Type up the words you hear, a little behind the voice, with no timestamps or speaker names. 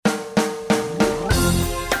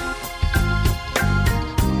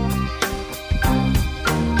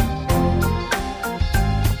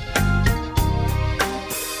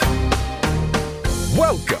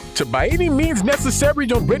By Any Means Necessary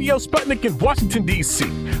on Radio Sputnik in Washington, D.C.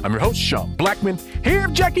 I'm your host, Sean Blackmon, here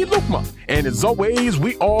with Jacquie Luqman. And as always,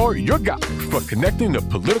 we are your guide for connecting the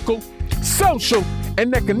political, social,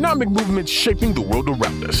 and economic movements shaping the world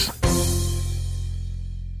around us.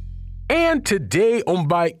 And today on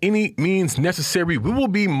By Any Means Necessary, we will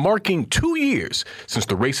be marking 2 years since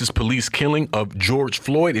the racist police killing of George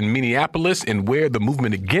Floyd in Minneapolis and where the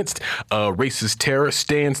movement against racist terror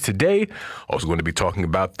stands today. Also going to be talking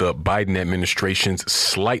about the Biden administration's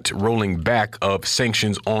slight rolling back of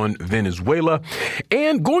sanctions on Venezuela,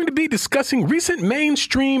 and going to be discussing recent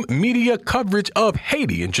mainstream media coverage of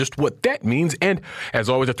Haiti and just what that means. And as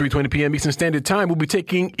always, at 3:20 p.m. Eastern Standard Time, we'll be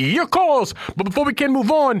taking your calls. But before we can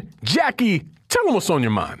move on, Jacquie, tell them what's on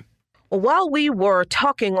your mind. While we were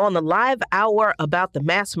talking on the live hour about the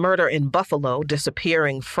mass murder in Buffalo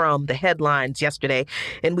disappearing from the headlines yesterday,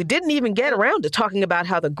 and we didn't even get around to talking about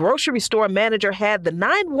how the grocery store manager had the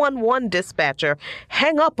 911 dispatcher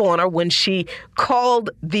hang up on her when she called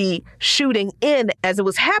the shooting in as it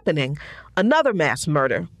was happening, another mass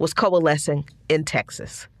murder was coalescing in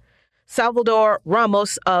Texas. Salvador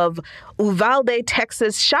Ramos of Uvalde,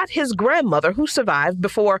 Texas, shot his grandmother, who survived,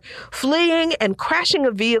 before fleeing and crashing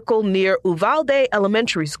a vehicle near Uvalde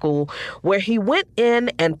Elementary School, where he went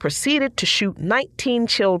in and proceeded to shoot 19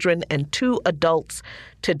 children and 2 adults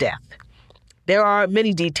to death. There are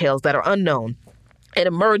many details that are unknown and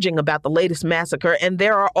emerging about the latest massacre, and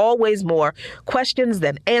there are always more questions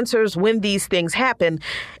than answers when these things happen,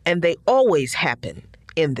 and they always happen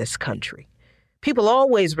in this country. People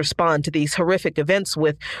always respond to these horrific events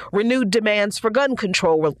with renewed demands for gun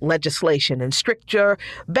control legislation and stricter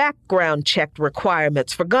background check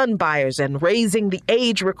requirements for gun buyers and raising the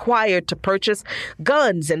age required to purchase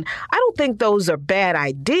guns. And I don't think those are bad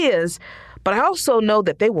ideas, but I also know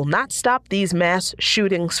that they will not stop these mass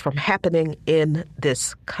shootings from happening in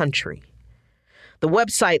this country. The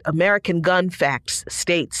website American Gun Facts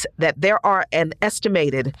states that there are an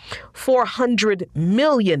estimated 400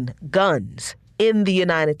 million guns in the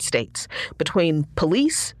United States between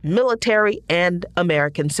police, military, and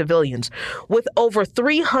American civilians, with over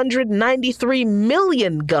 393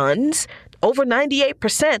 million guns, over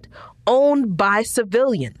 98%, owned by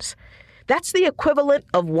civilians. That's the equivalent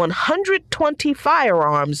of 120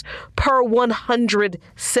 firearms per 100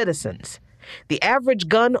 citizens. The average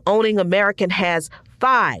gun-owning American has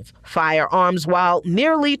 5 firearms, while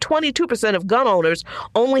nearly 22% of gun owners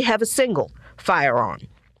only have a single firearm.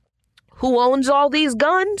 Who owns all these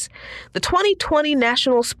guns? The 2020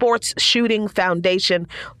 National Sports Shooting Foundation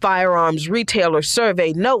Firearms Retailer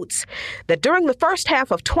Survey notes that during the first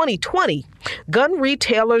half of 2020, gun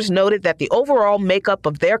retailers noted that the overall makeup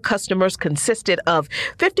of their customers consisted of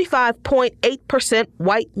 55.8%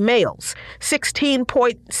 white males,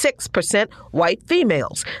 16.6% white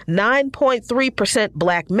females, 9.3%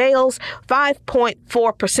 black males,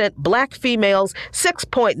 5.4% black females,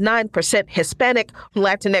 6.9% Hispanic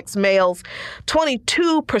Latinx males,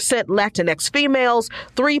 22% Latinx females,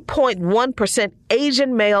 3.1%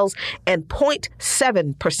 Asian males, and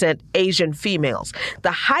 0.7% Asian females.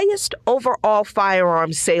 The highest overall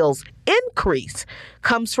firearm sales increase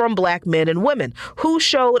comes from black men and women, who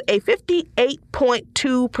showed a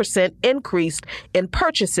 58.2% increase in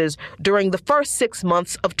purchases during the first 6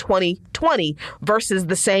 months of 2020 versus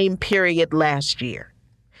the same period last year.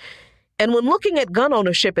 And when looking at gun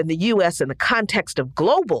ownership in the U.S. in the context of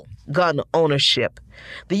global gun ownership,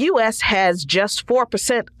 the U.S. has just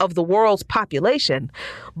 4% of the world's population,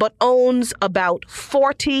 but owns about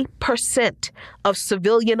 40% of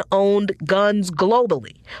civilian-owned guns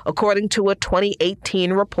globally, according to a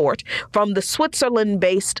 2018 report from the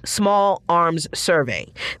Switzerland-based Small Arms Survey.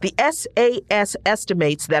 The SAS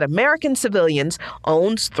estimates that American civilians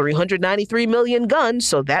owns 393 million guns,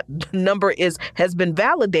 so that number has been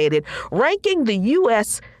validated, ranking the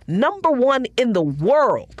U.S. number 1 in the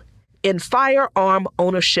world in firearm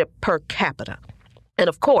ownership per capita. And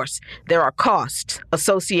of course, there are costs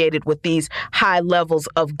associated with these high levels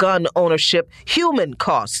of gun ownership, human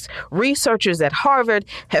costs. Researchers at Harvard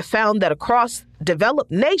have found that across developed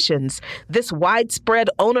nations, this widespread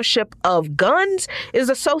ownership of guns is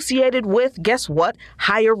associated with, guess what,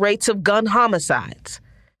 higher rates of gun homicides.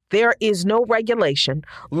 There is no regulation,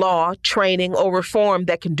 law, training, or reform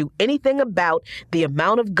that can do anything about the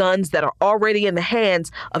amount of guns that are already in the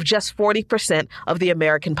hands of just 40% of the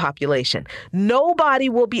American population. Nobody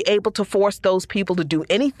will be able to force those people to do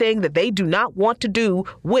anything that they do not want to do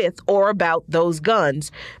with or about those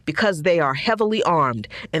guns, because they are heavily armed,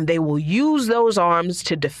 and they will use those arms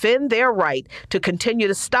to defend their right to continue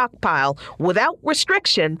to stockpile without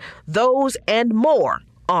restriction those and more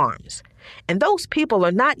arms. And those people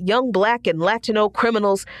are not young Black and Latino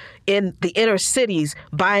criminals in the inner cities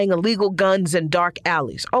buying illegal guns in dark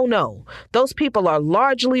alleys. Oh, no. Those people are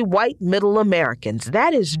largely white middle Americans.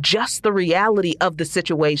 That is just the reality of the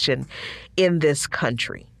situation in this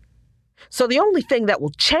country. So the only thing that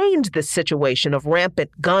will change this situation of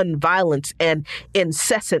rampant gun violence and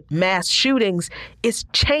incessant mass shootings is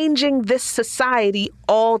changing this society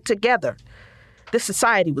altogether. This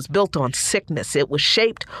society was built on sickness. It was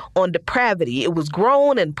shaped on depravity. It was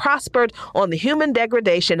grown and prospered on the human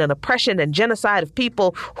degradation and oppression and genocide of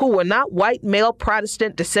people who were not white male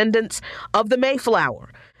Protestant descendants of the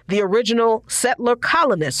Mayflower, the original settler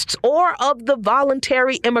colonists, or of the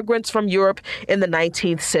voluntary immigrants from Europe in the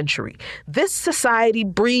 19th century. This society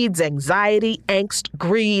breeds anxiety, angst,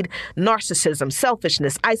 greed, narcissism,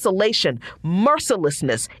 selfishness, isolation,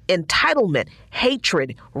 mercilessness, entitlement,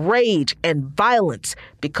 hatred, rage, and violence,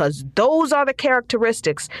 because those are the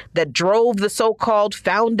characteristics that drove the so-called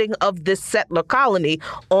founding of this settler colony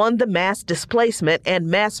on the mass displacement and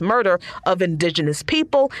mass murder of indigenous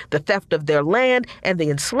people, the theft of their land, and the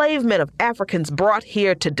enslavement of Africans brought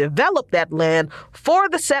here to develop that land for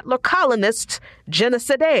the settler colonists,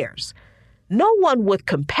 genocidaires. No one with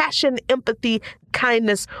compassion, empathy,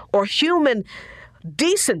 kindness, or human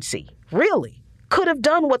decency, really, could have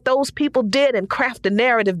done what those people did and craft a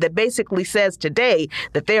narrative that basically says today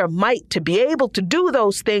that their might to be able to do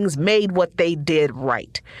those things made what they did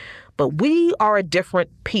right. But we are a different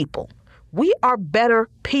people. We are better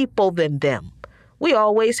people than them. We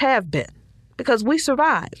always have been, because we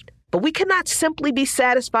survived. But we cannot simply be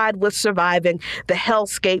satisfied with surviving the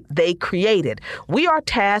hellscape they created. We are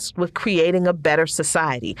tasked with creating a better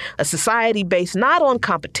society, a society based not on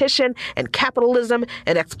competition and capitalism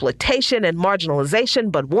and exploitation and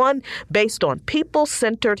marginalization, but one based on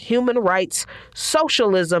people-centered human rights,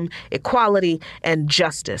 socialism, equality, and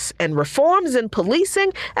justice. And reforms in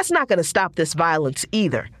policing, that's not going to stop this violence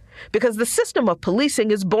either. Because the system of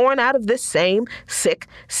policing is born out of this same sick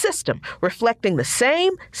system, reflecting the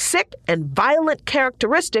same sick and violent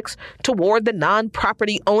characteristics toward the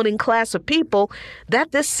non-property owning class of people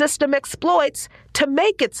that this system exploits to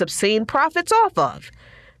make its obscene profits off of.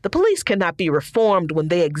 The police cannot be reformed when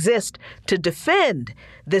they exist to defend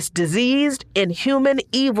this diseased, inhuman,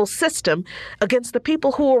 evil system against the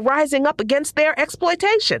people who are rising up against their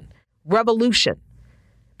exploitation. Revolution.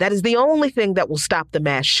 That is the only thing that will stop the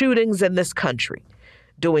mass shootings in this country.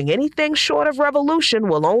 Doing anything short of revolution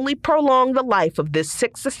will only prolong the life of this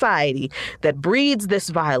sick society that breeds this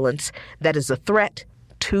violence that is a threat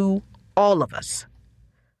to all of us.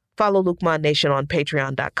 Follow Luqman Nation on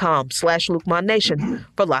patreon.com/Luqman Nation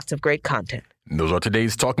for lots of great content. Those are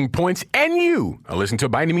today's talking points, and you are listening to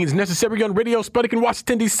By Any Means Necessary on Radio Sputnik in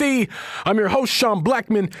Washington, D.C. I'm your host, Sean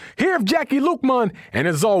Blackmon, here of Jacquie Luqman, and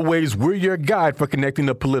as always, we're your guide for connecting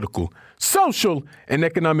the political, social, and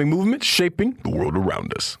economic movements shaping the world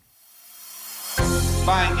around us.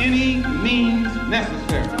 By any means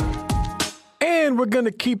necessary. And we're going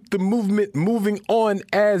to keep the movement moving on,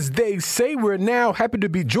 as they say. We're now happy to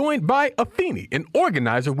be joined by Afeni, an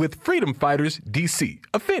organizer with Freedom Fighters DC.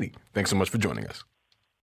 Afeni, thanks so much for joining us.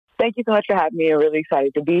 Thank you so much for having me. I'm really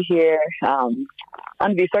excited to be here.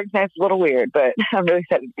 Under these circumstances, a little weird, but I'm really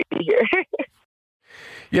excited to be here.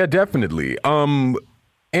 Yeah, definitely.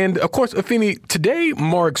 And of course, Afeni, today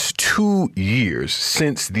marks 2 years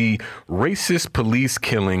since the racist police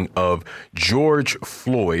killing of George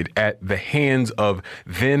Floyd at the hands of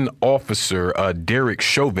then officer Derek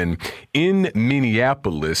Chauvin in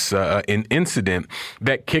Minneapolis, an incident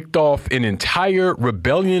that kicked off an entire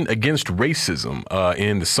rebellion against racism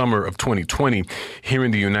in the summer of 2020 here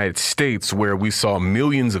in the United States, where we saw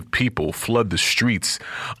millions of people flood the streets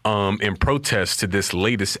in protest to this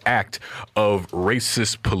latest act of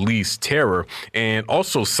racist police terror, and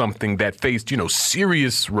also something that faced,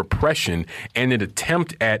 serious repression and an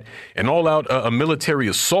attempt at an all-out military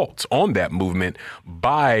assault on that movement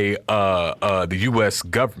by the U.S.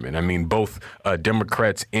 government. I mean, both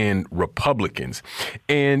Democrats and Republicans.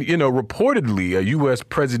 And, reportedly, U.S.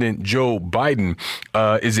 President Joe Biden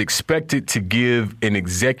is expected to give an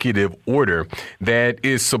executive order that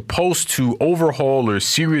is supposed to overhaul or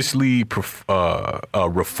seriously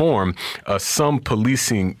reform some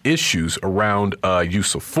policing issues around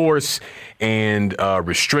use of force and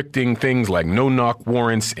restricting things like no-knock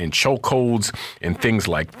warrants and chokeholds and things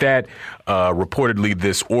like that. Reportedly,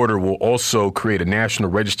 this order will also create a national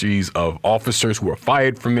registries of officers who are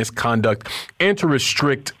fired for misconduct and to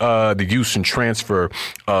restrict the use and transfer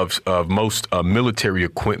of most military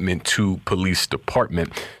equipment to police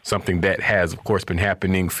department, something that has, of course, been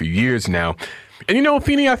happening for years now. And,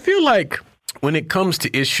 Afeni, I feel like when it comes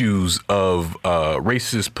to issues of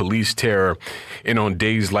racist police terror and on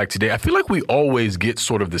days like today, I feel like we always get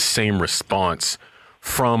sort of the same response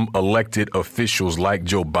from elected officials like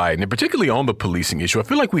Joe Biden, and particularly on the policing issue. I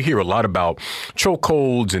feel like we hear a lot about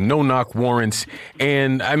chokeholds and no-knock warrants.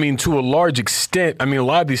 And I mean, to a large extent, I mean, a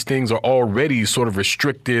lot of these things are already sort of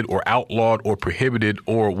restricted or outlawed or prohibited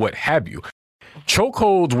or what have you.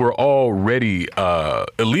 Chokeholds were already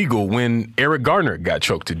illegal when Eric Garner got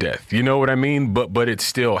choked to death. You know what I mean? But it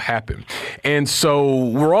still happened. And so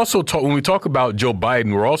we're also when we talk about Joe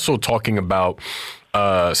Biden, we're also talking about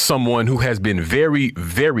someone who has been very,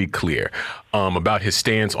 very clear about his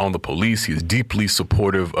stance on the police. He is deeply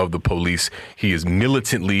supportive of the police. He is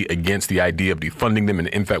militantly against the idea of defunding them and,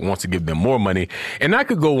 in fact, wants to give them more money. And I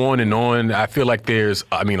could go on and on. I feel like there's,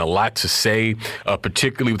 a lot to say,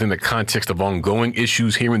 particularly within the context of ongoing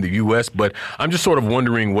issues here in the U.S. But I'm just sort of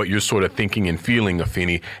wondering what you're sort of thinking and feeling,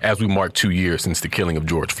 Afeni, as we mark 2 years since the killing of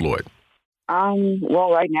George Floyd.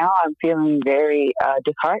 Well, right now I'm feeling very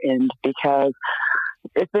disheartened because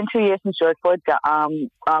it's been 2 years since George Floyd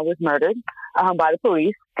was murdered by the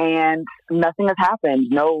police, and nothing has happened.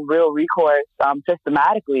 No real recourse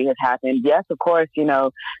systematically has happened. Yes, of course,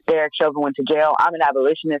 Derek Chauvin went to jail. I'm an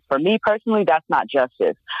abolitionist. For me personally, that's not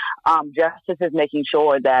justice. Justice is making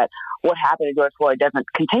sure that what happened to George Floyd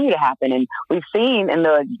doesn't continue to happen. And we've seen in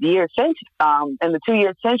the years since, in the 2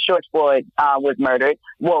 years since George Floyd was murdered,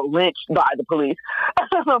 lynched by the police,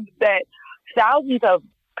 that thousands of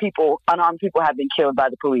unarmed people have been killed by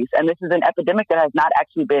the police. And this is an epidemic that has not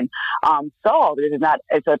actually been solved.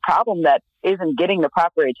 It's a problem that isn't getting the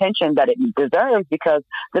proper attention that it deserves because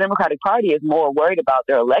the Democratic Party is more worried about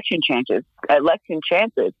their election chances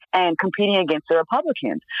and competing against the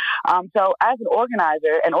Republicans. So as an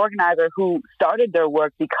organizer who started their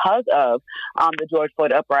work because of the George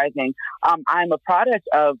Floyd uprising, I'm a product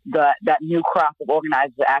of that new crop of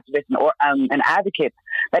organizers, activists, and advocates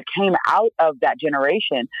that came out of that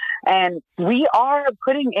generation. And we are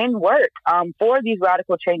putting in work for these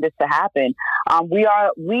radical changes to happen. We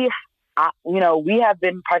have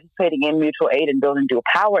been participating in mutual aid and building dual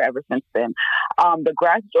power ever since then. The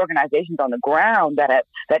grassroots organizations on the ground that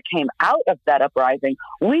came out of that uprising,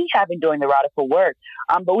 we have been doing the radical work,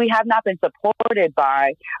 but we have not been supported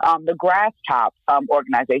by the grass top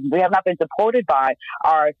organizations. We have not been supported by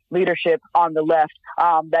our leadership on the left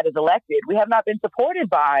that is elected. We have not been supported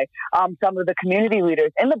by some of the community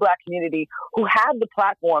leaders in the Black community who have the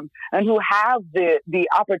platform and who have the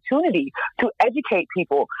opportunity to educate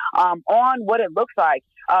people on what it looks like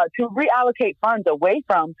to reallocate funds away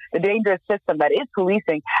from the dangerous system that is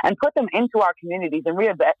policing and put them into our communities and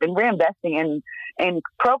reinvesting in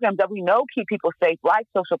programs that we know keep people safe, like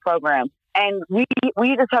social programs. And we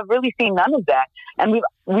just have really seen none of that. And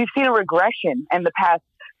we've seen a regression in the past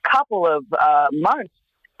couple of months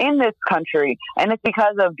in this country. And it's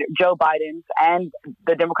because of Joe Biden's and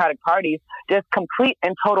the Democratic Party's just complete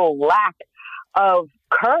and total lack of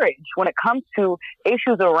courage when it comes to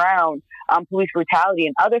issues around police brutality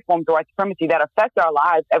and other forms of white supremacy that affect our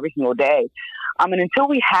lives every single day. And until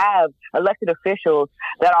we have elected officials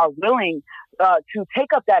that are willing to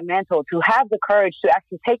take up that mantle, to have the courage to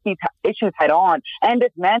actually take these issues head on and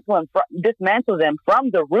dismantle them from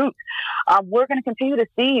the root, we're going to continue to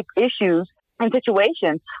see issues and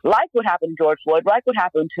situations like what happened to George Floyd, like what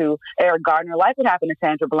happened to Eric Garner, like what happened to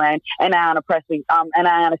Sandra Bland and Ayanna Pressley and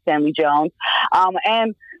Ayanna Stanley Jones,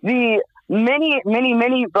 and the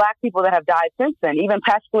many Black people that have died since then. Even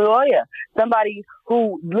Patrick Luoya, somebody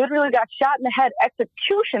who literally got shot in the head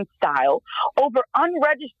execution style over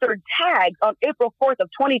unregistered tags on April 4th of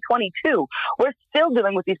 2022. We're still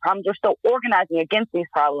dealing with these problems. We're still organizing against these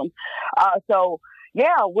problems. I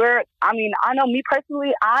know me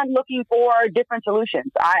personally, I'm looking for different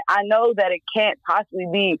solutions. I know that it can't possibly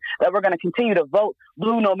be that we're going to continue to vote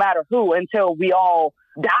blue no matter who until we all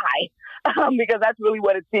die, because that's really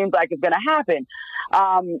what it seems like is going to happen.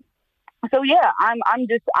 I'm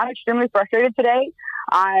extremely frustrated today.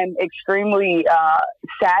 I'm extremely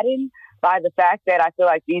saddened by the fact that I feel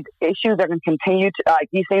like these issues are going to continue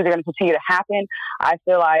these things are going to continue to happen. I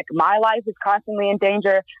feel like my life is constantly in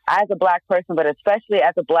danger as a Black person, but especially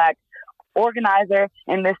as a Black organizer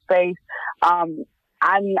in this space. I'm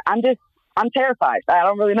terrified. I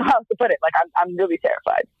don't really know how to put it. I'm really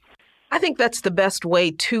terrified. I think that's the best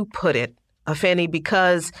way to put it, Afeni,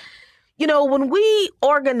 because When we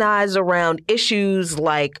organize around issues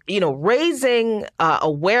like, raising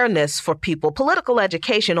awareness for people, political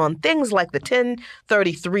education on things like the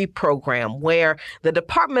 1033 program, where the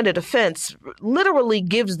Department of Defense literally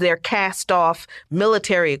gives their cast-off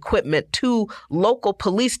military equipment to local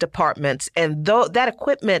police departments, and that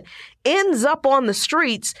equipment ends up on the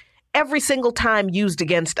streets every single time used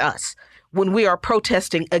against us when we are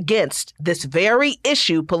protesting against this very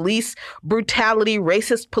issue, police brutality,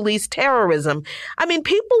 racist police terrorism. I mean,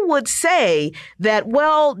 people would say that,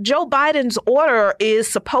 well, Joe Biden's order is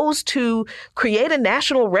supposed to create a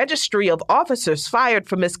national registry of officers fired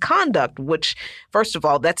for misconduct, which, first of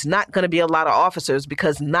all, that's not going to be a lot of officers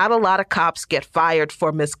because not a lot of cops get fired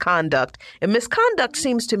for misconduct. And misconduct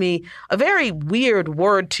seems to me a very weird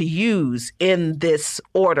word to use in this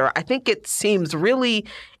order. I think it seems really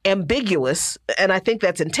ambiguous, and I think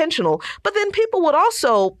that's intentional. But then people would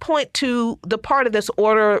also point to the part of this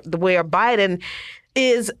order where Biden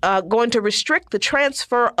is going to restrict the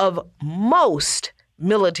transfer of most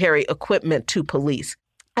military equipment to police.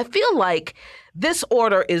 I feel like this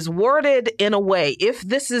order is worded in a way, if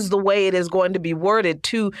this is the way it is going to be worded,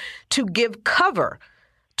 to give cover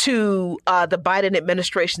to the Biden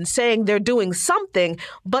administration, saying they're doing something,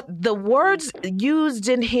 but the words used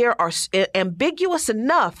in here are ambiguous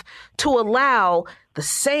enough to allow the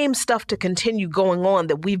same stuff to continue going on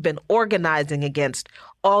that we've been organizing against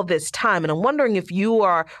all this time. And I'm wondering if you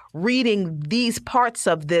are reading these parts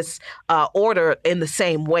of this order in the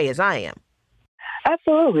same way as I am.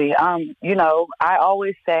 Absolutely. I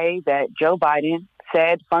always say that Joe Biden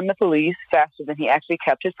said fund the police faster than he actually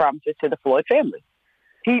kept his promises to the Floyd family.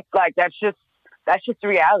 That's just the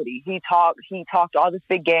reality. He talked all this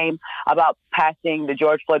big game about passing the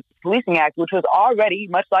George Floyd Policing Act, which was already,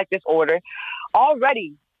 much like this order,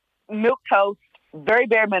 already milquetoast, very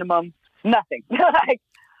bare minimum, nothing.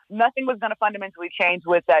 Nothing was going to fundamentally change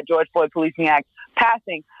with that George Floyd Policing Act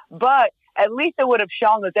passing. But at least it would have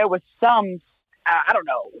shown that there was some,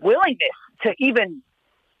 willingness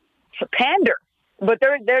to pander. But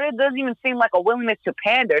there doesn't even seem like a willingness to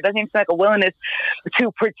pander. It doesn't even seem like a willingness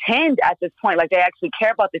to pretend at this point like they actually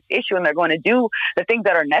care about this issue and they're going to do the things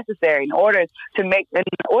that are necessary in order to make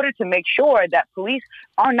sure that police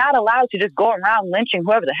are not allowed to just go around lynching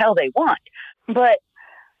whoever the hell they want. But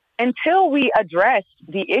until we address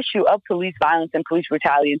the issue of police violence and police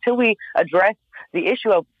brutality, until we address the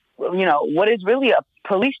issue of what is really a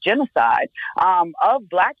police genocide of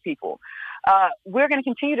Black people, we're going to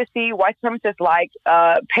continue to see white supremacists like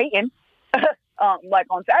Peyton, like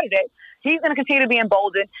on Saturday. He's going to continue to be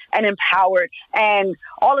emboldened and empowered, and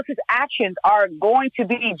all of his actions are going to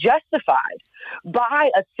be justified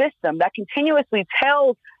by a system that continuously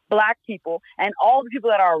tells Black people and all the people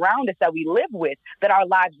that are around us that we live with that our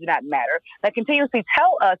lives do not matter, that continuously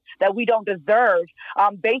tell us that we don't deserve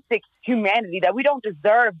basic humanity, that we don't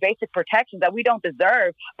deserve basic protections, that we don't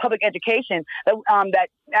deserve public education, that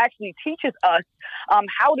actually teaches us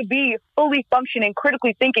how to be fully functioning,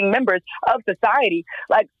 critically thinking members of society.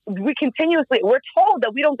 We're told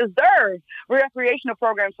that we don't deserve recreational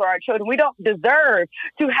programs for our children. We don't deserve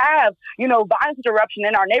to have, violence interruption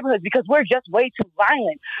in our neighborhoods because we're just way too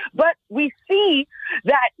violent. But we see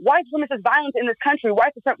that white supremacist violence in this country,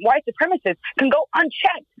 white supremacists can go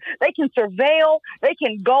unchecked. They can surveil. They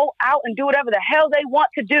can go out and do whatever the hell they want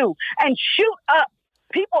to do and shoot up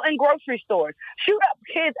people in grocery stores, shoot up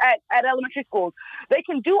kids at elementary schools. They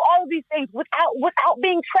can do all of these things without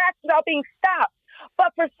being tracked, without being stopped.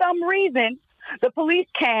 But for some reason, the police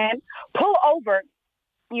can pull over,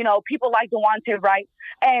 people like DeWante Wright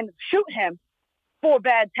and shoot him for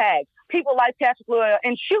bad tags. People like Patrick Lawyer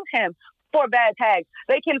and shoot him for bad tags.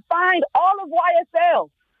 They can find all of YSL,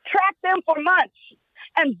 track them for months,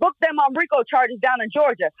 and book them on RICO charges down in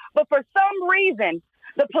Georgia. But for some reason,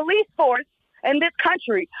 the police force in this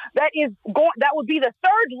country that would be the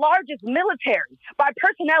third largest military by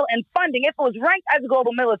personnel and funding if it was ranked as a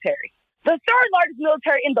global military. The third largest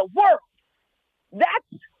military in the world.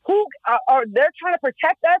 That's who they're trying to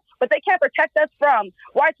protect us, but they can't protect us from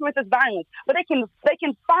white supremacist violence. But they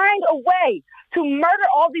can find a way to murder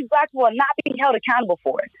all these Black people and not being held accountable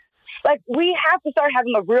for it. We have to start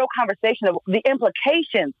having a real conversation of the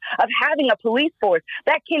implications of having a police force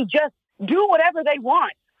that can just do whatever they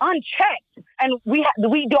want, unchecked, and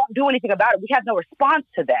we don't do anything about it. We have no response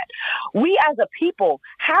to that. We as a people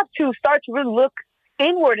have to start to really look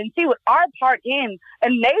inward and see what our part in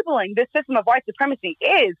enabling this system of white supremacy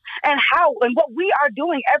is and what we are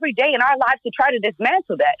doing every day in our lives to try to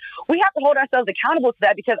dismantle that. We have to hold ourselves accountable to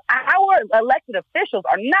that because our elected officials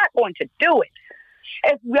are not going to do it.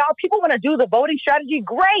 If people want to do the voting strategy,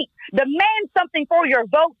 great. Demand something for your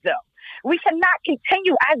vote, though. We cannot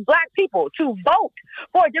continue as Black people to vote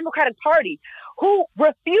for a Democratic Party who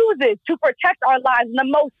refuses to protect our lives in the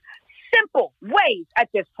most simple ways at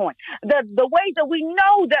this point. The ways that we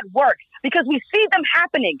know that work, because we see them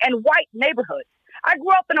happening in white neighborhoods. I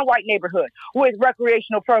grew up in a white neighborhood with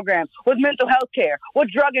recreational programs, with mental health care,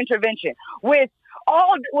 with drug intervention, with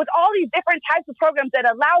all these different types of programs that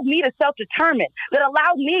allowed me to self-determine, that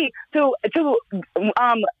allowed me to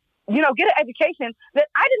get an education, that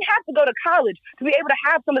I didn't have to go to college to be able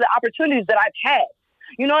to have some of the opportunities that I've had.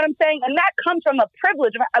 You know what I'm saying? And that comes from a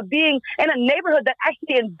privilege of being in a neighborhood that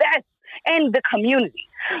actually invests in the community.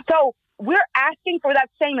 So we're asking for that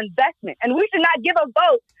same investment, and we should not give a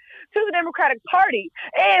vote to the Democratic Party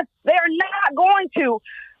if they are not going to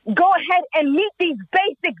go ahead and meet these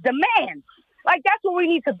basic demands. Like, that's where we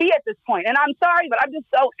need to be at this point. And I'm sorry, but I'm just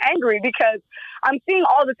so angry because I'm seeing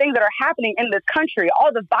all the things that are happening in this country,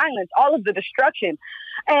 all the violence, all of the destruction,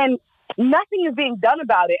 and nothing is being done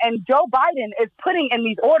about it. And Joe Biden is putting in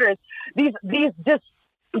these orders, these just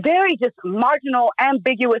very just marginal,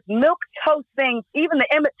 ambiguous, milquetoast things. Even the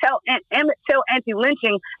Emmett Till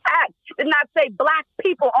Anti-Lynching Act did not say Black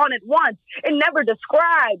people on it once. It never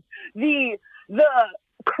described the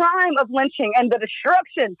crime of lynching and the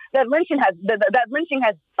destruction that lynching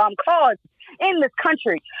has caused in this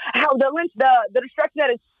country. How the destruction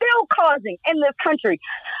that it's still causing in this country.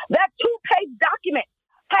 That 2-page document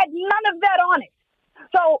had none of that on it.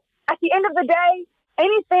 So at the end of the day,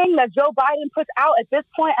 anything that Joe Biden puts out at this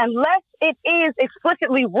point, unless it is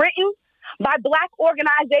explicitly written by Black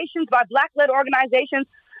organizations, by Black-led organizations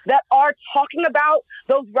that are talking about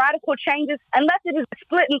those radical changes, unless it is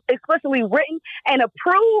explicitly written and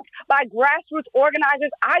approved by grassroots organizers,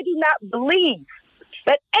 I do not believe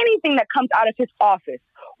that anything that comes out of his office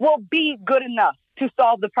will be good enough to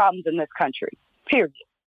solve the problems in this country, period.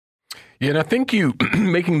 Yeah, and I think you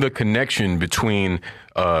making the connection between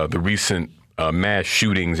the recent mass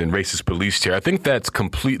shootings and racist police terror, I think that's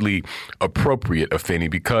completely appropriate, Afeni,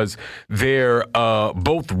 because they're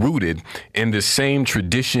both rooted in the same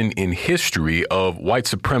tradition in history of white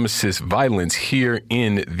supremacist violence here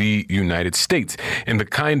in the United States. And the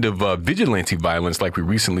kind of vigilante violence like we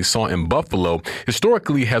recently saw in Buffalo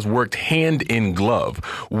historically has worked hand in glove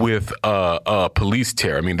with police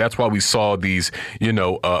terror. I mean, that's why we saw these,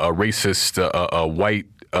 racist white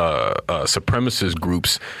supremacist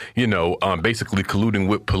groups, basically colluding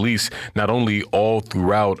with police, not only all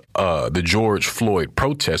throughout the George Floyd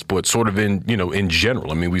protest, but sort of in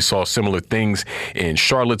general. I mean, we saw similar things in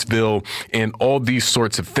Charlottesville and all these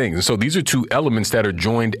sorts of things. And so these are two elements that are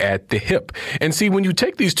joined at the hip. And see, when you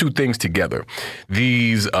take these two things together,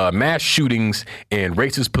 these mass shootings and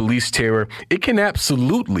racist police terror, it can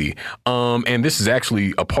absolutely, and this is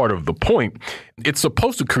actually a part of the point, it's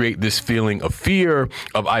supposed to create this feeling of fear,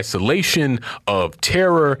 of isolation, of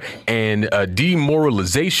terror, and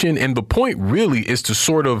demoralization. And the point really is to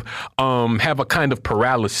sort of have a kind of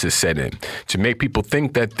paralysis set in, to make people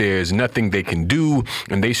think that there's nothing they can do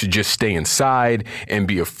and they should just stay inside and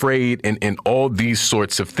be afraid and all these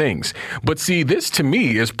sorts of things. But see, this to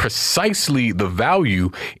me is precisely the value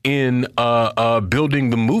in building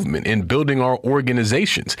the movement, in building our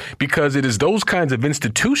organizations, because it is those kinds of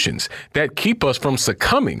institutions that keep us from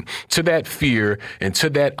succumbing to that fear and to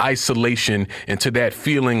that isolation and to that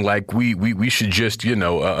feeling like we should just,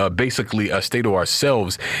 basically stay to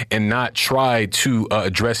ourselves and not try to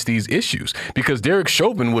address these issues. Because Derek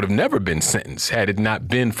Chauvin would have never been sentenced had it not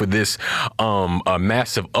been for this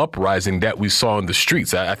massive uprising that we saw in the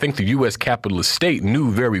streets. I think the U.S. Capitol Estate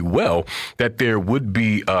knew very well that there would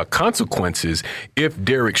be consequences if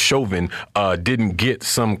Derek Chauvin didn't get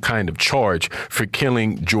some kind of charge for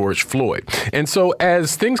killing George Floyd. And so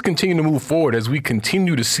as things continue to move forward, as we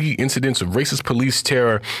continue to see incidents of racist police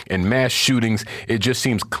terror and mass shootings, it just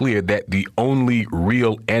seems clear that the only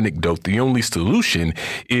real antidote, the only solution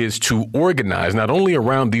is to organize not only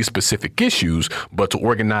around these specific issues, but to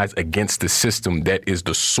organize against the system that is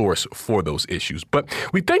the source for those issues. But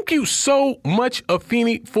we thank you so much,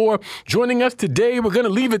 Afeni, for joining us today. We're going to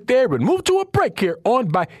leave it there and move to a break here on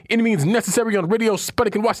By Any Means Necessary on Radio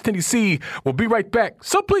Sputnik in Washington, D.C. We'll be right back,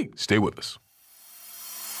 so please stay with us.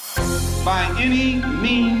 By any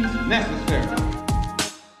means necessary.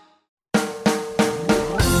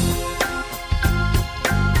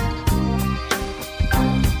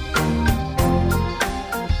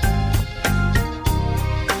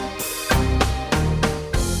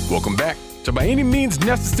 Welcome back to By Any Means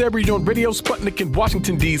Necessary on Radio Sputnik in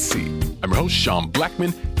Washington, D.C. I'm your host, Sean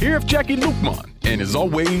Blackmon, here with Jacquie Luqman. And as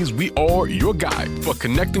always, we are your guide for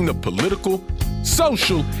connecting the political,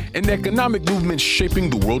 social, and economic movements shaping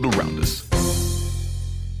the world around us.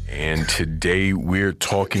 And today we're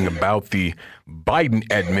talking about the Biden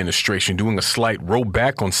administration doing a slight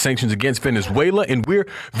rollback on sanctions against Venezuela. And we're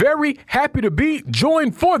very happy to be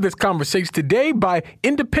joined for this conversation today by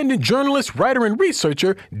independent journalist, writer, and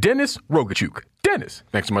researcher, Denis Rogatyuk. Denis,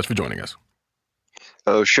 thanks so much for joining us.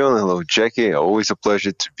 Hello, Sean. Hello, Jacquie. Always a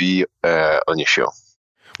pleasure to be on your show.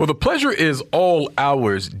 Well, the pleasure is all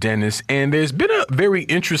ours, Denis, and there's been a very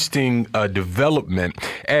interesting development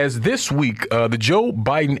as this week the Joe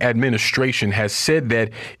Biden administration has said that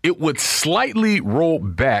it would slightly roll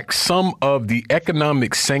back some of the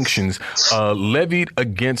economic sanctions levied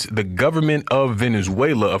against the government of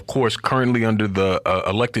Venezuela, of course, currently under the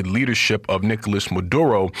elected leadership of Nicolas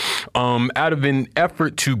Maduro, out of an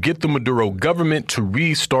effort to get the Maduro government to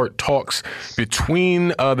restart talks between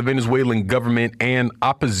the Venezuelan government and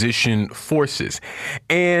opposition forces.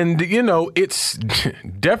 And, you know, it's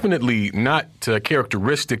definitely not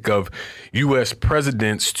characteristic of U.S.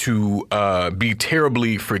 presidents to be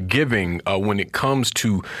terribly forgiving when it comes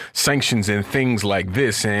to sanctions and things like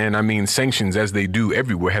this. And I mean, sanctions, as they do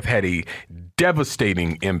everywhere, have had a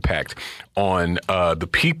devastating impact on the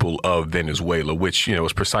people of Venezuela, which, you know,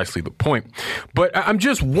 is precisely the point. But I'm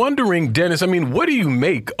just wondering, Denis, I mean, what do you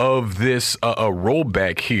make of this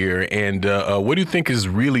rollback here? And what do you think is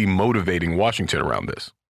really motivating Washington around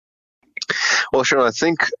this? Well, sure. I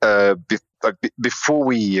think before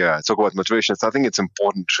we talk about motivations, I think it's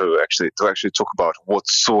important to actually talk about what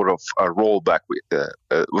sort of a rollback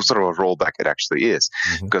it actually is,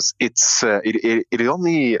 because it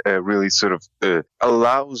only really sort of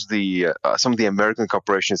allows the some of the American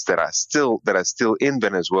corporations that are still in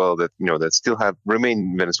Venezuela, that still remain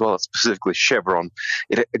in Venezuela, specifically Chevron.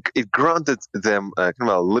 It granted them kind of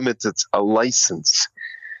a limited license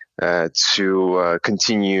to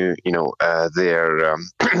continue, their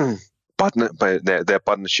their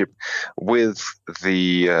partnership with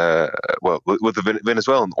the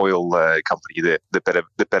Venezuelan oil company, the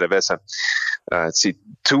PDVSA,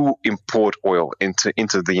 to import oil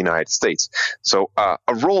into the United States. So a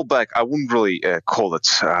rollback, I wouldn't really call it.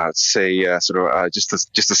 I'd say just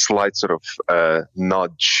a slight sort of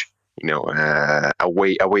nudge,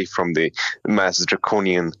 away from the mass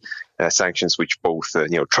draconian sanctions which both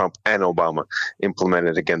Trump and Obama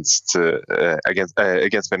implemented against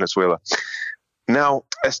Venezuela. Now,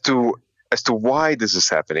 as to why this is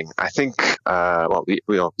happening, I think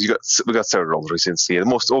we got several reasons here. The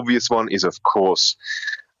most obvious one is, of course,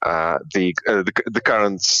 the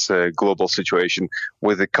current global situation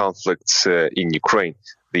with the conflict in Ukraine.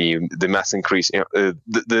 The mass increase,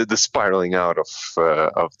 the spiraling out of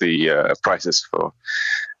the prices for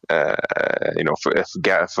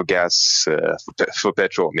gas, for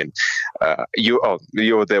petrol. I mean, you're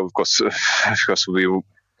there, of course, because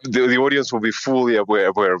the audience will be fully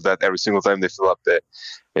aware of that every single time they fill up that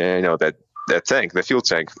tank, the fuel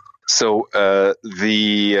tank. So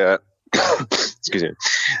excuse me,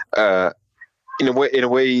 in a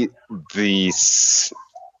way, the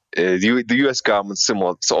U.S. government,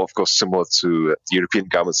 similar to the European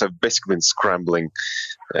governments, have basically been scrambling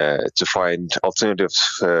to find alternative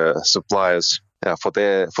suppliers for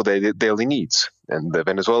their daily needs, and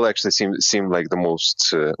Venezuela actually seemed like the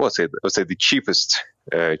most, let's say the cheapest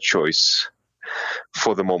choice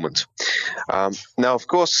for the moment. Now, of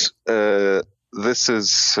course, this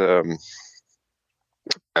is.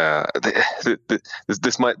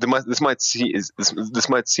 This might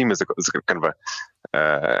seem as a kind of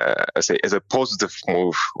as a positive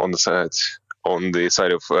move on the side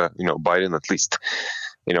of Biden, at least,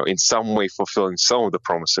 in some way fulfilling some of the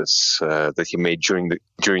promises that he made during the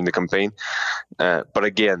campaign. But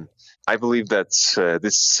again, I believe that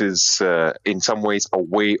this is in some ways a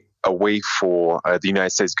way for the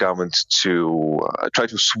United States government to try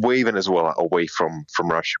to sway Venezuela away from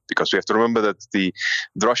Russia, because we have to remember that the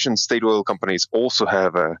Russian state oil companies also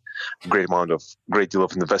have a great deal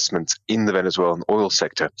of investment in the Venezuelan oil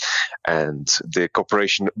sector, and the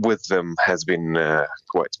cooperation with them has been a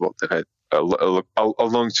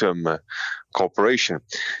long-term cooperation.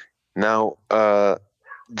 Now,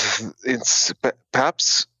 it's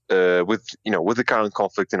perhaps. With the current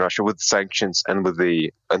conflict in Russia, with sanctions, and with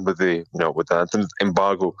the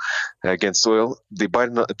embargo against oil, the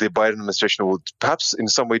Biden administration would perhaps in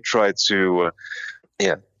some way try to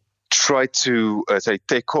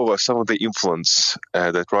take over some of the influence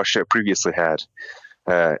that Russia previously had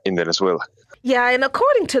in Venezuela. Yeah, and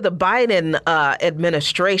according to the Biden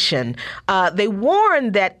administration, they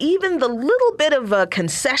warned that even the little bit of a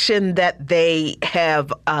concession that they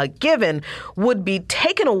have given would be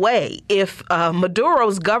taken away if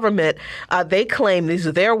Maduro's government, they claim, these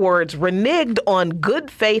are their words, reneged on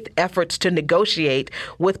good faith efforts to negotiate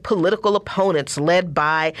with political opponents led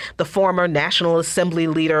by the former National Assembly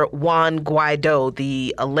leader Juan Guaido,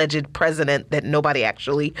 the alleged president that nobody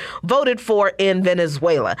actually voted for in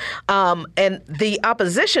Venezuela. And the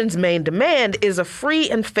opposition's main demand is a free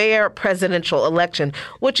and fair presidential election,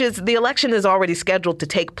 which is the election is already scheduled to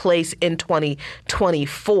take place in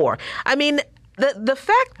 2024. I mean, the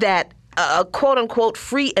fact that a quote-unquote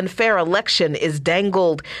free and fair election is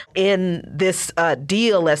dangled in this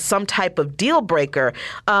deal as some type of deal breaker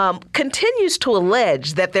continues to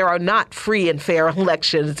allege that there are not free and fair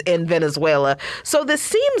elections in Venezuela. So this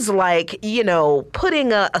seems like,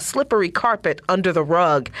 putting a slippery carpet under the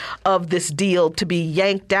rug of this deal to be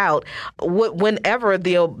yanked out whenever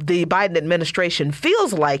the Biden administration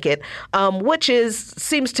feels like it, which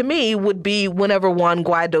seems to me would be whenever Juan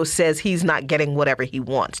Guaido says he's not getting whatever he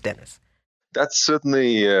wants, Dennis. That's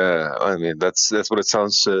certainly, that's what it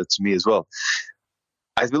sounds to me as well.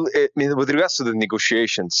 With regards to the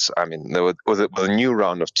negotiations, with a new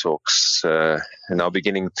round of talks now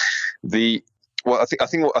beginning, I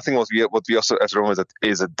think what we also have to remember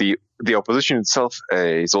is that the opposition itself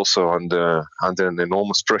is also under an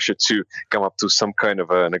enormous pressure to come up to some kind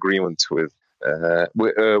of an agreement with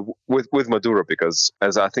Maduro, because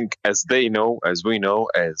as they know, as we know,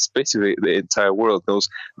 as basically the entire world knows,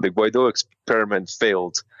 the Guaido experiment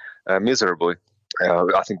failed miserably.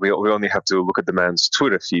 I think we only have to look at the man's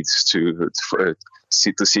Twitter feeds to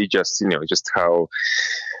see just how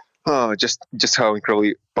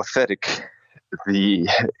incredibly pathetic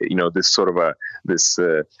this sort of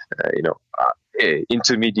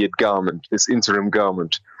intermediate government, this interim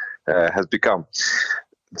government has become.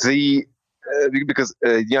 Because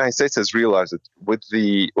the United States has realized that with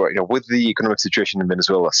the economic situation in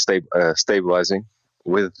Venezuela stabilizing,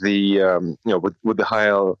 with the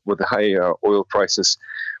higher oil prices,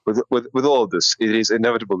 with all of this, it is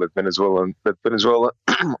inevitable that Venezuela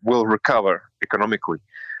will recover economically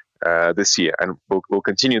this year, and will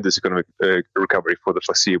continue this economic recovery for the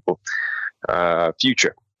foreseeable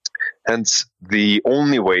future. Hence, the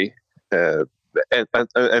only way. And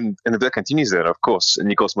if that continues, then of course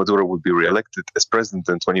Nicolas Maduro will be re-elected as president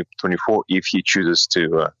in 2024 if he chooses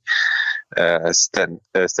to stand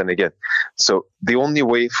again. So the only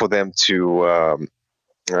way for them to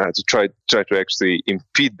try to actually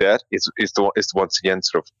impede that is to once again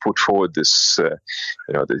sort of put forward this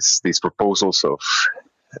these proposals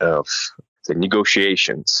of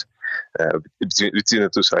negotiations between the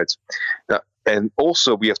two sides. Now, and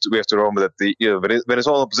also, we have to remember that the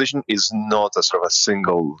Venezuelan opposition is not a sort of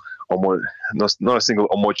not a single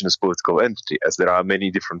homogeneous political entity, as there are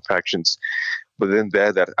many different factions within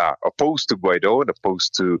there that are opposed to Guaido and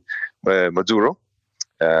opposed to Maduro,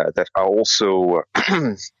 that are also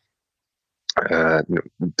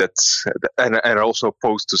and also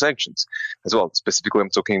opposed to sanctions as well. Specifically,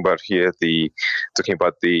 I'm talking about here the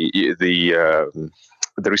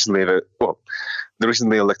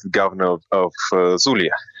recently elected governor of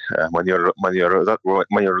Zulia, Manuel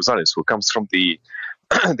Rosales, who comes from the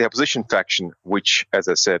opposition faction, which, as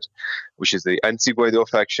I said, which is the anti-Guaido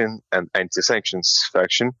faction and anti-sanctions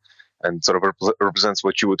faction, and sort of represents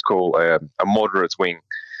what you would call a moderate wing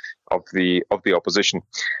of the opposition.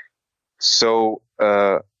 So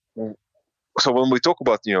when we talk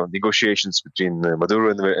about negotiations between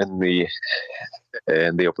Maduro and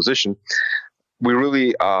the opposition, we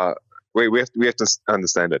really are. We have to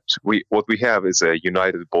understand that what we have is a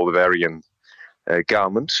united Bolivarian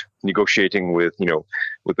government negotiating with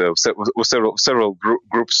several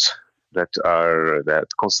groups that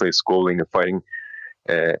constantly squabbling and fighting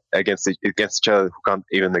against each other, who can't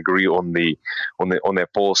even agree on their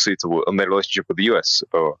policy on their relationship with the U.S.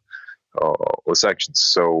 or sanctions.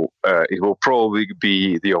 So it will probably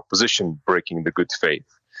be the opposition breaking the good faith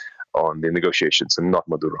on the negotiations and not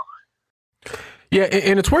Maduro. Yeah,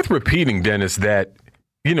 and it's worth repeating, Dennis, that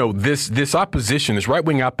this opposition, this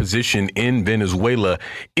right-wing opposition in Venezuela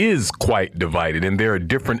is quite divided, and there are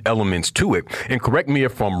different elements to it. And correct me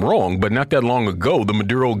if I'm wrong, but not that long ago, the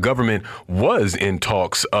Maduro government was in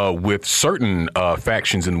talks with certain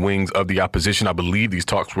factions and wings of the opposition. I believe these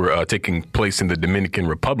talks were taking place in the Dominican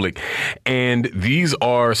Republic. And these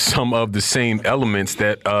are some of the same elements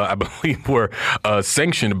that I believe were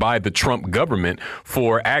sanctioned by the Trump government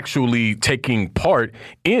for actually taking part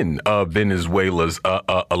in Venezuela's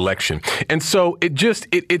election. And so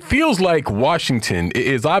it feels like Washington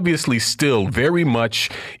is obviously still very much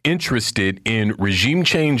interested in regime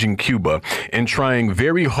change in Cuba and trying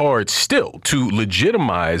very hard still to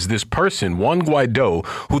legitimize this person, Juan Guaido,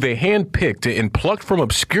 who they handpicked and plucked from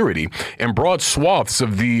obscurity and broad swaths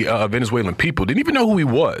of the Venezuelan people didn't even know who he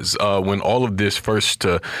was when all of this first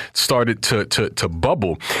started to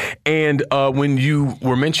bubble. And when you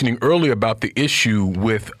were mentioning earlier about the issue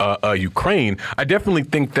with Ukraine, I definitely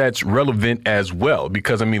think that's relevant as well,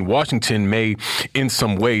 because, I mean, Washington may in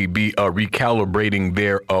some way be recalibrating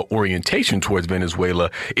their orientation towards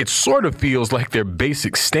Venezuela. It sort of feels like their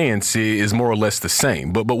basic stance is more or less the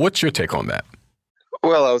same. But what's your take on that?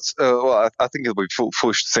 Well, I think it would be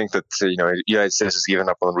foolish to think that the United States has given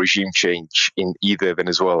up on regime change in either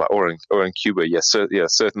Venezuela or in Cuba. Yes,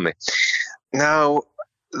 certainly. Now,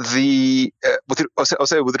 I'll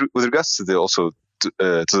say with regards to the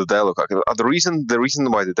dialogue, the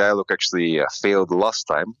reason why the dialogue actually failed the last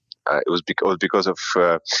time, it was because of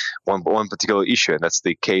one particular issue, and that's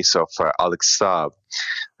the case of Alex Saab,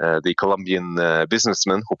 the Colombian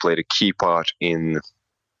businessman who played a key part in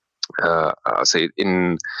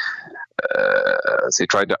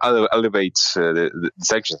trying to elevate the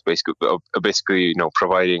sanctions, basically,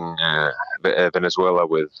 providing Venezuela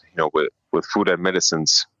with food and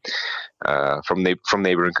medicines from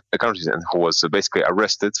neighboring countries, and who was basically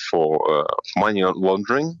arrested for money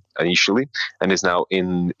laundering initially, and is now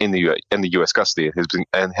in the U.S. custody,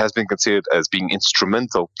 and has been considered as being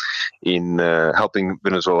instrumental in helping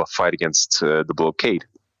Venezuela fight against the blockade.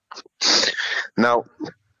 Now,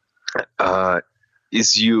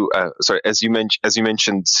 as you mentioned with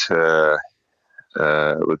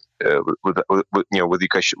the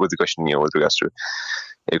question with regards to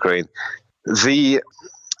Ukraine,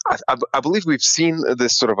 I believe we've seen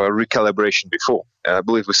this sort of a recalibration before. I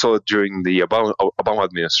believe we saw it during the Obama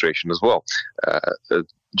administration as well.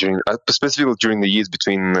 Specifically during the years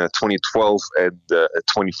between 2012 and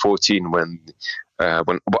 2014, when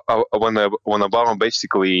Obama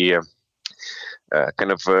basically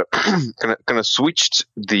kind of switched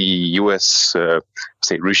the U.S.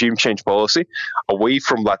 Regime change policy away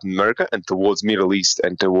from Latin America and towards Middle East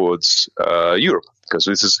and towards Europe,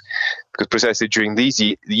 because precisely during these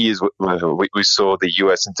years we saw the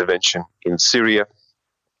U.S. intervention in Syria,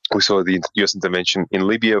 we saw the U.S. intervention in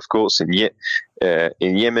Libya, of course, in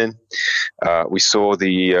Yemen, we saw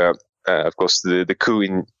of course the coup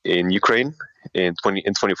in Ukraine in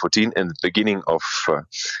 2014, and the beginning of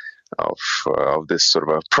this sort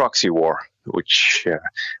of a proxy war, which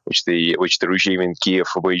the regime in Kiev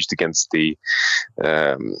waged against the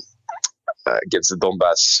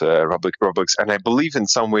Donbass republics, and I believe in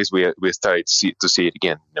some ways we're starting to see it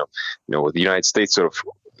again. With the United States sort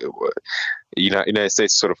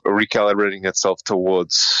of recalibrating itself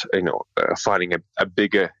towards fighting a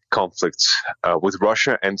bigger conflict with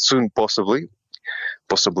Russia, and soon possibly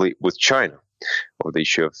with China, or the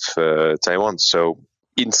issue of Taiwan. So.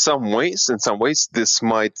 In some ways, this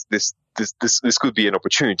could be an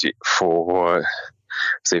opportunity for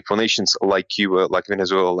nations like Cuba, like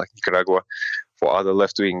Venezuela, like Nicaragua, for other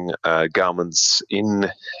left-wing governments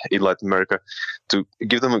in Latin America, to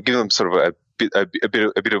give them sort of a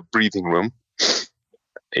bit of breathing room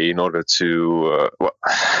in order to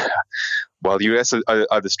while the US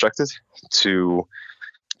are distracted, to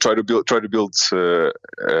try to build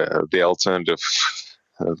the alternative.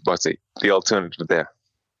 The alternative there.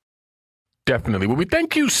 Definitely. Well, we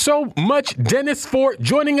thank you so much, Denis, for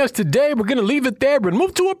joining us today. We're going to leave it there and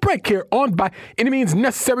move to a break here on By Any Means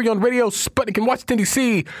Necessary on Radio Sputnik in Washington,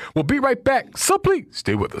 D.C. We'll be right back, so please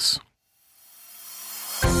stay with us.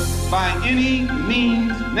 By any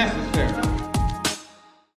means necessary.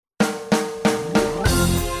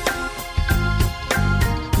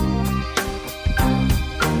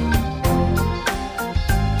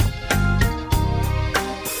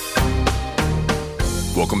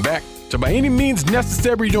 Welcome back to By Any Means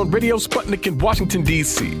Necessary on Radio Sputnik in Washington,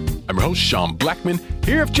 D.C. I'm your host, Sean Blackmon,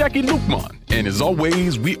 here with Jacquie Luqman. And as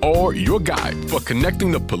always, we are your guide for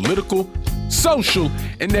connecting the political, social,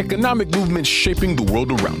 and economic movements shaping the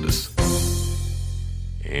world around us.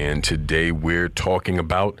 And today we're talking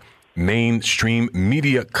about mainstream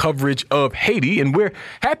media coverage of Haiti, and we're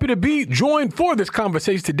happy to be joined for this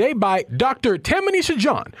conversation today by Dr. Tamanisha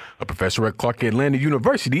John, a professor at Clark Atlanta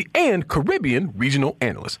University and Caribbean regional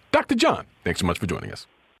analyst. Dr. John, thanks so much for joining us.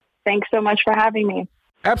 Thanks so much for having me.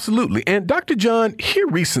 Absolutely. And Dr. John, here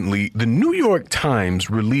recently, the New York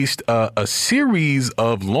Times released a series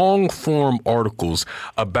of long-form articles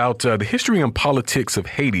about the history and politics of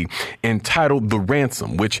Haiti entitled The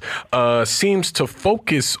Ransom, which seems to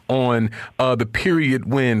focus on the period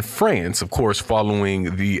when France, of course,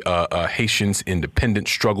 following the Haitians'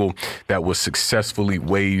 independence struggle that was successfully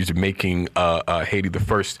waged, making Haiti the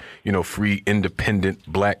first, free, independent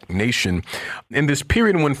Black nation. In this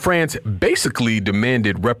period when France basically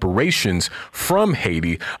demanded reparations from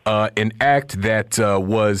Haiti, an act that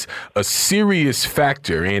was a serious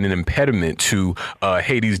factor and an impediment to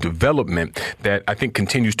Haiti's development that I think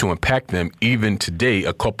continues to impact them even today,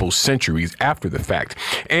 a couple centuries after the fact.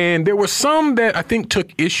 And there were some that I think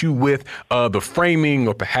took issue with the framing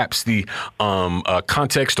or perhaps the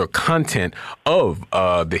context or content of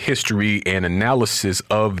the history and analysis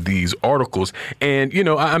of these articles. And,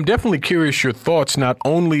 I'm definitely curious your thoughts, not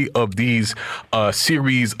only of these series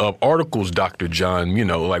of articles, Dr. John,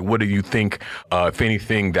 what do you think, if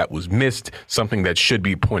anything, that was missed, something that should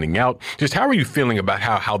be pointing out? Just how are you feeling about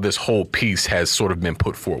how this whole piece has sort of been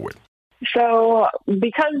put forward? So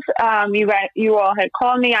because you all had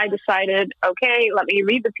called me, I decided, okay, let me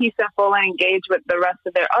read the piece in full and engage with the rest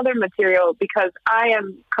of their other material, because I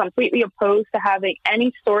am completely opposed to having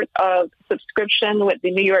any sort of subscription with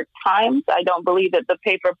the New York Times. I don't believe that the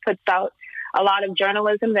paper puts out a lot of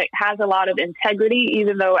journalism that has a lot of integrity,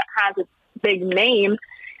 even though it has a big name.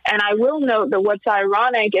 And I will note that what's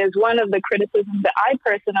ironic is one of the criticisms that I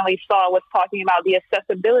personally saw was talking about the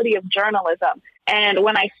accessibility of journalism. And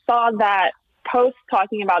when I saw that post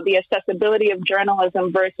talking about the accessibility of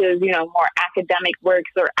journalism versus, more academic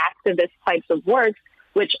works or activist types of works,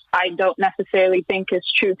 which I don't necessarily think is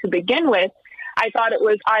true to begin with, I thought it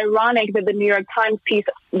was ironic that the New York Times piece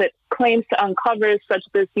that claims to uncover such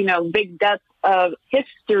this, big depth of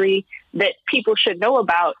history that people should know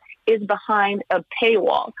about is behind a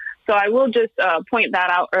paywall. So I will just point that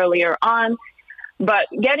out earlier on. But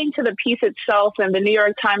getting to the piece itself and the New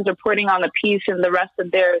York Times reporting on the piece and the rest of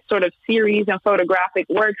their sort of series and photographic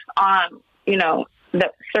works on,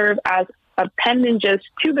 that serve as appendages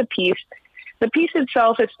to the piece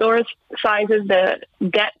itself historicizes the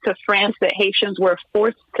debt to France that Haitians were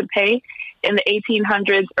forced to pay in the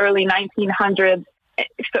 1800s, early 1900s.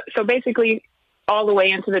 So basically all the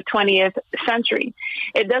way into the 20th century.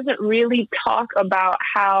 It doesn't really talk about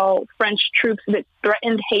how French troops that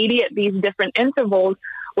threatened Haiti at these different intervals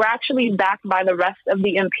were actually backed by the rest of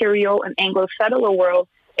the imperial and Anglo-settler world,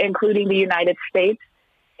 including the United States.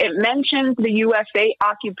 It mentions the USA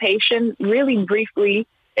occupation really briefly.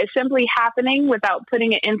 It's simply happening without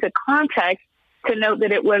putting it into context to note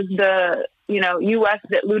that it was the U.S.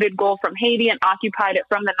 that looted gold from Haiti and occupied it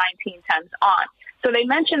from the 1910s on. So they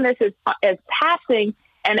mention this as passing,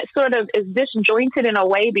 and it sort of is disjointed in a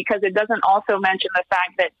way because it doesn't also mention the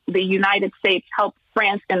fact that the United States helped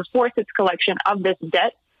France enforce its collection of this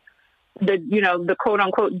debt, the quote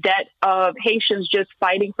unquote debt of Haitians just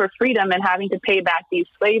fighting for freedom and having to pay back these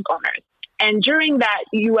slave owners. And during that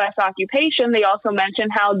U.S. occupation, they also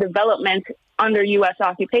mentioned how development under U.S.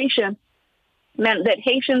 occupation meant that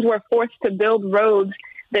Haitians were forced to build roads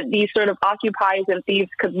that these sort of occupiers and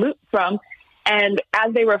thieves could loot from. And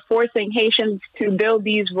as they were forcing Haitians to build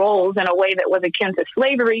these roads in a way that was akin to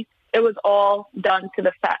slavery, it was all done to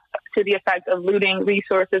the effect of looting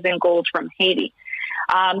resources and gold from Haiti.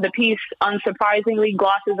 The piece, unsurprisingly,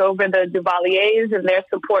 glosses over the Duvaliers and their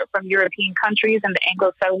support from European countries and the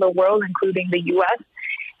Anglo-settler world, including the U.S.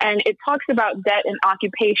 And it talks about debt and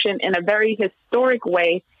occupation in a very historic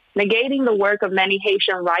way, negating the work of many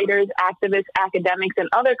Haitian writers, activists, academics, and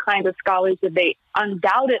other kinds of scholars that they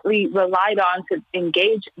undoubtedly relied on to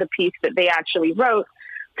engage the piece that they actually wrote,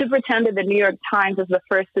 to pretend that the New York Times is the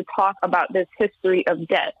first to talk about this history of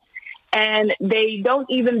debt. And they don't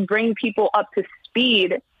even bring people up to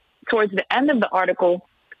speed towards the end of the article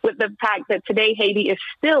with the fact that today Haiti is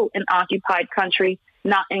still an occupied country,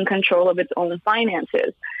 not in control of its own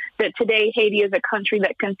finances. That today Haiti is a country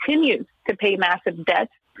that continues to pay massive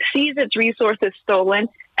debts, sees its resources stolen,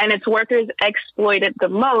 and its workers exploited the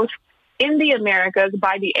most in the Americas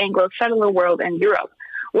by the Anglo-settler world and Europe.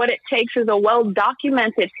 What it takes is a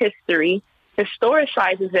well-documented history,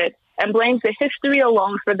 historicizes it, and blames the history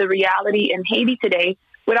alone for the reality in Haiti today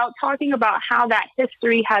without talking about how that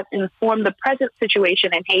history has informed the present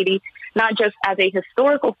situation in Haiti, not just as a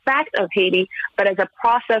historical fact of Haiti, but as a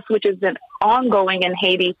process which has been ongoing in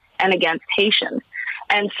Haiti and against Haitians.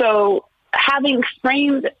 And so having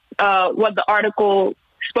framed what the article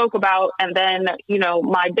spoke about, and then,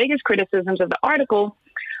 my biggest criticisms of the article,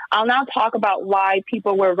 I'll now talk about why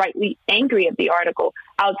people were rightly angry at the article,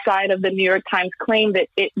 outside of the New York Times claim that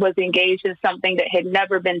it was engaged in something that had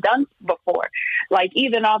never been done before. Like,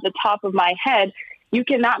 even off the top of my head, you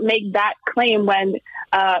cannot make that claim when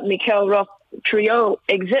Mikhail Roth-Trio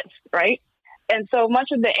exists, right? And so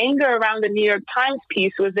much of the anger around the New York Times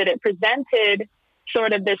piece was that it presented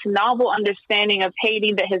sort of this novel understanding of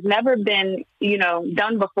Haiti that has never been,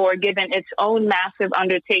 done before, given its own massive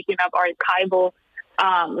undertaking of archival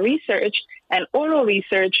research and oral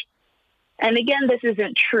research. And again, this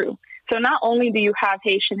isn't true. So not only do you have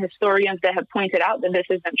Haitian historians that have pointed out that this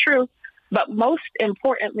isn't true, but most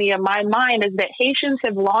importantly in my mind is that Haitians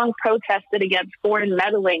have long protested against foreign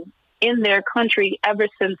meddling in their country ever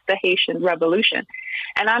since the Haitian Revolution.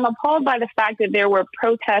 And I'm appalled by the fact that there were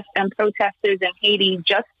protests and protesters in Haiti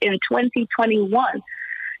just in 2021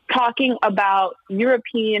 talking about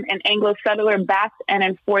European and Anglo-settler-backed and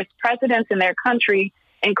enforced presidents in their country,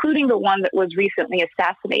 including the one that was recently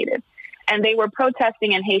assassinated. And they were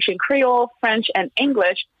protesting in Haitian Creole, French, and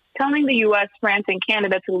English, telling the U.S., France, and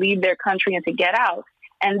Canada to leave their country and to get out.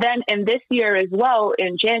 And then in this year as well,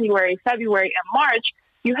 in January, February, and March,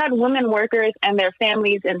 you had women workers and their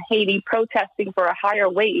families in Haiti protesting for a higher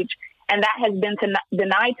wage, and that has been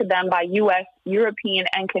denied to them by U.S., European,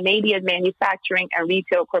 and Canadian manufacturing and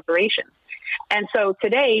retail corporations. And so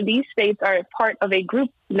today, these states are part of a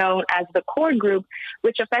group known as the Core Group,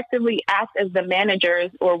 which effectively acts as the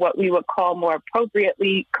managers, or what we would call more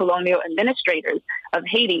appropriately colonial administrators of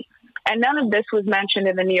Haiti. And none of this was mentioned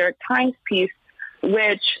in the New York Times piece,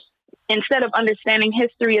 which, instead of understanding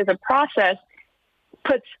history as a process,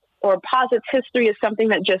 posits history as something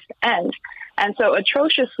that just ends. And so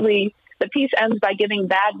atrociously, the piece ends by giving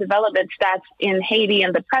bad development stats in Haiti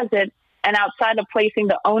in the present, and outside of placing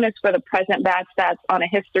the onus for the present bad stats on a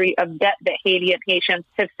history of debt that Haiti and Haitians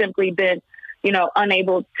have simply been,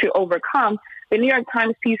 unable to overcome, the New York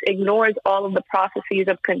Times piece ignores all of the processes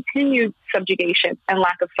of continued subjugation and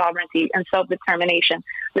lack of sovereignty and self-determination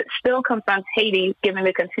that still confronts Haiti, given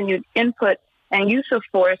the continued input and use of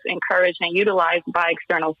force encouraged and utilized by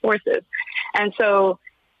external forces. And so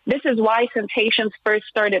this is why, since Haitians first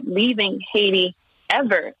started leaving Haiti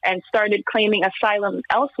ever and started claiming asylum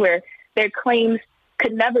elsewhere, their claims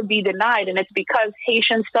could never be denied. And it's because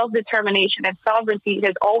Haitian self-determination and sovereignty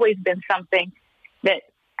has always been something that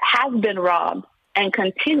has been robbed and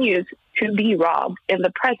continues to be robbed in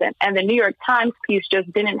the present. And the New York Times piece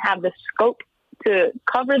just didn't have the scope to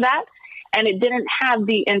cover that. And it didn't have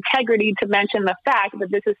the integrity to mention the fact that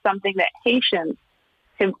this is something that Haitians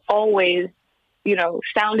have always,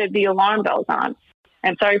 sounded the alarm bells on.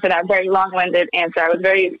 And sorry for that very long-winded answer. I was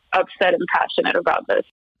very upset and passionate about this.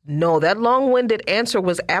 No, that long-winded answer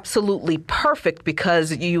was absolutely perfect,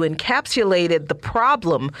 because you encapsulated the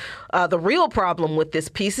problem. The real problem with this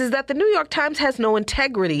piece is that the New York Times has no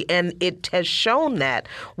integrity, and it has shown that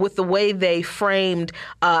with the way they framed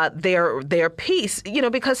their piece.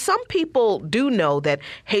 Because some people do know that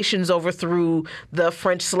Haitians overthrew the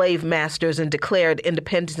French slave masters and declared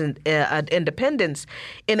independence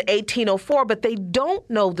in 1804, but they don't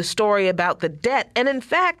know the story about the debt. And in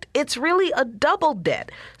fact, it's really a double debt.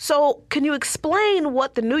 So can you explain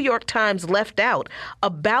what the New York Times left out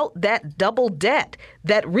about that double debt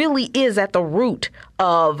that really is at the root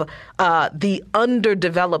of the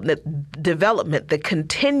development, the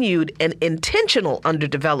continued and intentional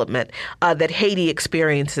underdevelopment that Haiti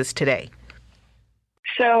experiences today?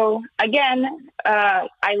 So again,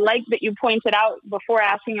 I like that you pointed out before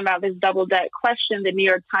asking about this double debt question, the New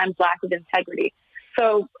York Times lack of integrity.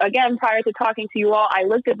 So again, prior to talking to you all, I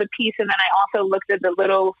looked at the piece, and then I also looked at the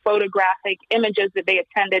little photographic images that they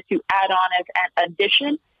intended to add on as an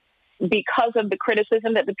addition because of the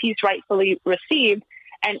criticism that the piece rightfully received.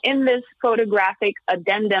 And in this photographic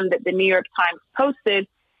addendum that the New York Times posted,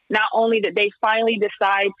 not only did they finally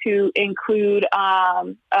decide to include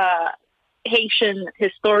Haitian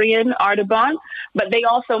historian Audubon, but they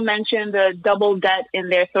also mentioned the double debt in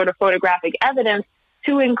their sort of photographic evidence,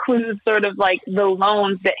 to include sort of like the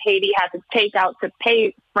loans that Haiti had to take out to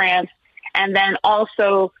pay France, and then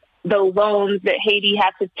also the loans that Haiti had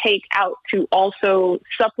to take out to also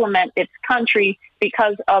supplement its country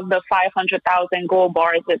because of the 500,000 gold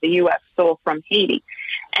bars that the U.S. stole from Haiti.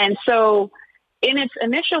 And so in its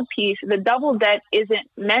initial piece, the double debt isn't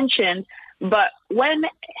mentioned, but when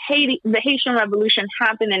the Haitian Revolution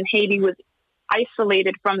happened and Haiti was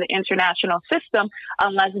isolated from the international system,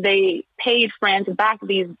 unless they paid France back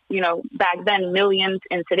these, back then millions,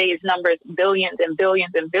 in today's numbers, billions and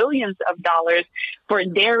billions and billions of dollars for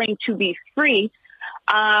daring to be free.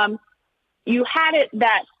 You had it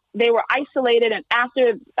that they were isolated. And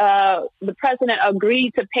after the president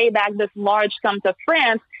agreed to pay back this large sum to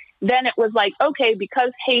France, then it was like, okay,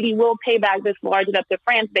 because Haiti will pay back this large debt to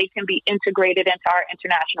France, they can be integrated into our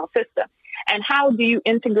international system. And how do you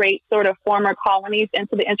integrate sort of former colonies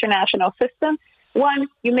into the international system? One,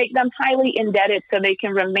 you make them highly indebted so they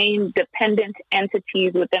can remain dependent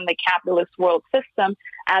entities within the capitalist world system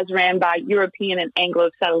as ran by European and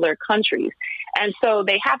Anglo-settler countries. And so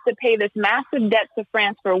they have to pay this massive debt to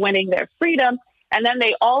France for winning their freedom. And then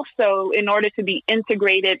they also, in order to be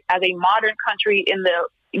integrated as a modern country in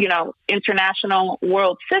the international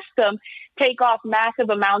world system, take off massive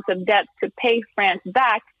amounts of debt to pay France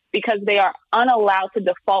back because they are unallowed to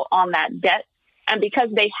default on that debt. And because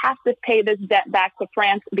they have to pay this debt back to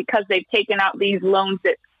France because they've taken out these loans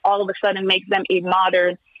that all of a sudden makes them a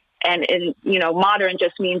modern, and modern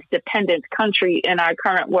just means dependent country in our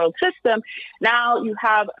current world system. Now you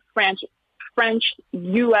have French,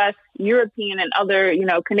 U.S., European, and other,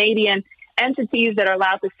 Canadian entities that are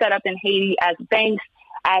allowed to set up in Haiti as banks,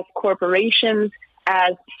 as corporations,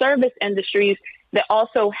 as service industries that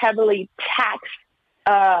also heavily tax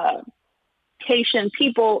Haitian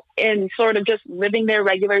people in sort of just living their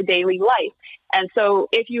regular daily life. And so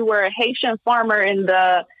if you were a Haitian farmer in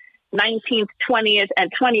the 19th, 20th,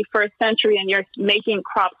 and 21st century, and you're making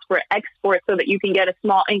crops for export so that you can get a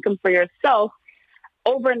small income for yourself,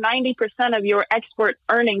 over 90% of your export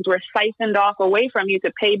earnings were siphoned off away from you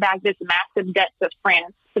to pay back this massive debt to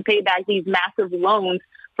France, to pay back these massive loans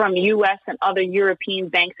from U.S. and other European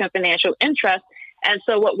banks and financial interests. And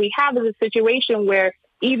so what we have is a situation where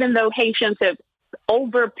even though Haitians have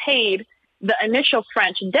overpaid the initial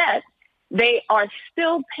French debt, they are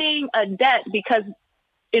still paying a debt because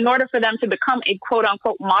in order for them to become a quote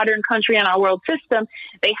unquote modern country in our world system,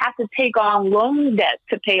 they have to take on loan debt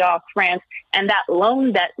to pay off France. And that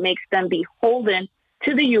loan debt makes them beholden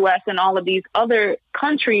to the U.S. and all of these other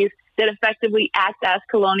countries that effectively act as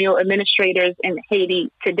colonial administrators in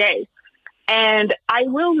Haiti today. And I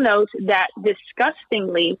will note that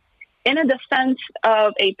disgustingly, in a defense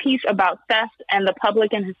of a piece about theft and the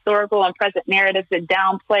public and historical and present narratives that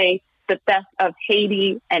downplay the theft of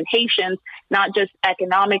Haiti and Haitians, not just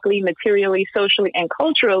economically, materially, socially, and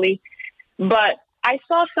culturally, but I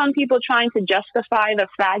saw some people trying to justify the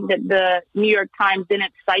fact that the New York Times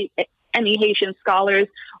didn't cite any Haitian scholars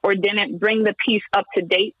or didn't bring the piece up to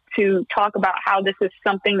date to talk about how this is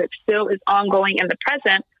something that still is ongoing in the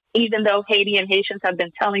present, even though Haiti and Haitians have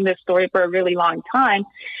been telling this story for a really long time.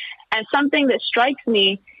 And something that strikes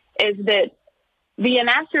me is that the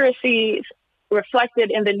inaccuracies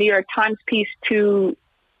reflected in the New York Times piece to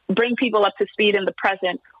bring people up to speed in the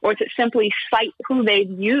present or to simply cite who they've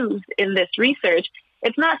used in this research,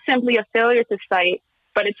 it's not simply a failure to cite,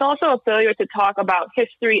 but it's also a failure to talk about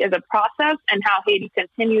history as a process and how Haiti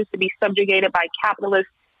continues to be subjugated by capitalist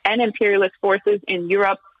and imperialist forces in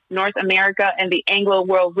Europe, North America, and the Anglo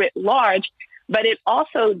world writ large. But it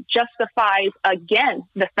also justifies, again,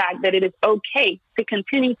 the fact that it is okay to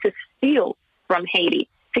continue to steal from Haiti,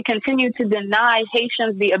 to continue to deny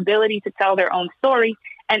Haitians the ability to tell their own story,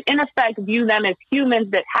 and in effect view them as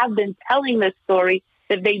humans that have been telling this story,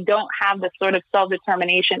 that they don't have the sort of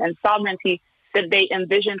self-determination and sovereignty that they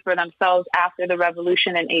envisioned for themselves after the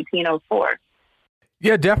revolution in 1804.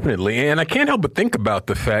 Yeah, definitely. And I can't help but think about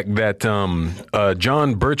the fact that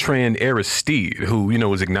John Bertrand Aristide, who,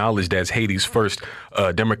 was acknowledged as Haiti's first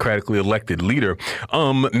democratically elected leader,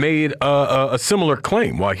 made a similar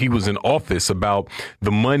claim while he was in office about the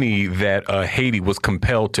money that Haiti was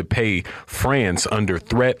compelled to pay France under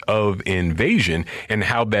threat of invasion and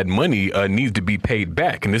how that money needs to be paid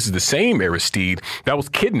back. And this is the same Aristide that was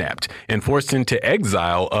kidnapped and forced into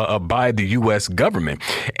exile by the U.S. government.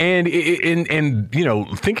 And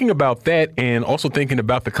thinking about that and also thinking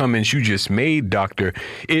about the comments you just made, Doctor,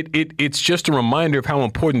 it's just a reminder of how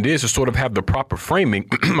important it is to sort of have the proper framing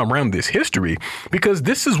around this history, because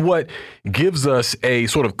this is what gives us a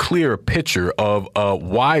sort of clear picture of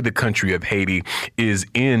why the country of Haiti is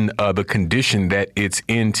in the condition that it's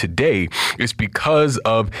in today. It's because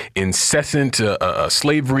of incessant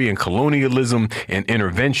slavery and colonialism and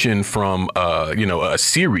intervention from, a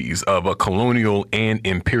series of colonial and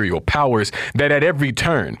imperial powers that at every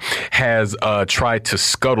turn has tried to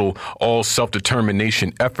scuttle all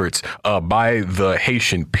self-determination efforts by the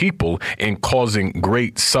Haitian people and causing causing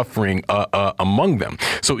great suffering among them.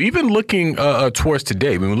 So even looking towards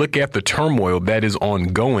today, when we look at the turmoil that is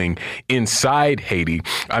ongoing inside Haiti,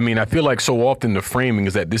 I mean, I feel like so often the framing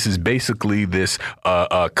is that this is basically this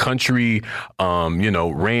country,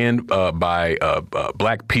 ran by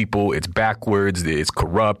black people. It's backwards, it's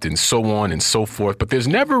corrupt, and so on and so forth. But there's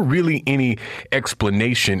never really any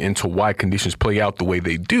explanation into why conditions play out the way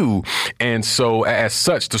they do. And so as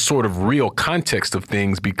such, the sort of real context of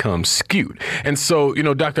things becomes skewed. And so,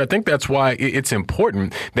 Doctor, I think that's why it's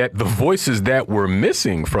important that the voices that we're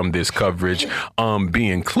missing from this coverage be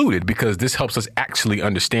included, because this helps us actually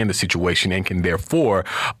understand the situation and can therefore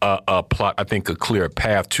plot, I think, a clear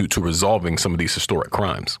path to resolving some of these historic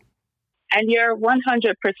crimes. And you're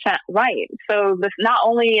 100% right. So this, not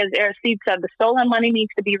only, as Aristide said, the stolen money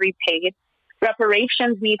needs to be repaid,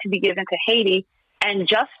 reparations need to be given to Haiti, and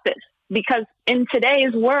justice. Because in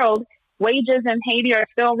today's world, wages in Haiti are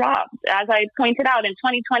still robbed. As I pointed out, in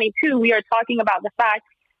 2022, we are talking about the fact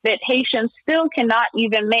that Haitians still cannot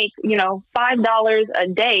even make, $5 a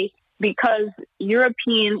day because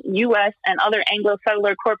European, U.S., and other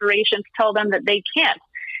Anglo-settler corporations tell them that they can't.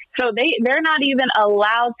 So they're not even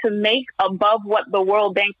allowed to make above what the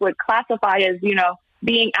World Bank would classify as,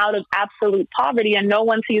 being out of absolute poverty, and no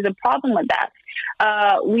one sees a problem with that.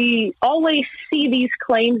 We always see these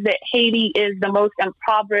claims that Haiti is the most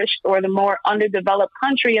impoverished or the more underdeveloped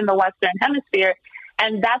country in the Western Hemisphere.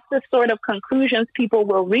 And that's the sort of conclusions people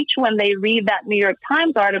will reach when they read that New York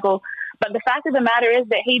Times article. But the fact of the matter is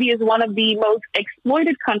that Haiti is one of the most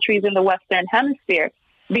exploited countries in the Western Hemisphere,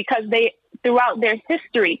 because they, throughout their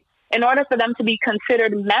history, in order for them to be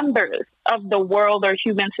considered members of the world or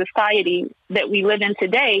human society that we live in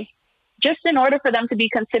today, just in order for them to be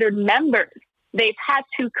considered members, they've had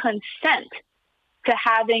to consent to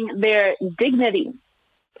having their dignity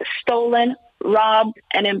stolen, robbed,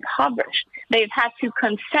 and impoverished. They've had to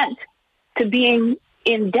consent to being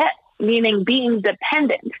in debt, meaning being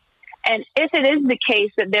dependent. And if it is the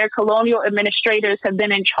case that their colonial administrators have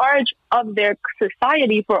been in charge of their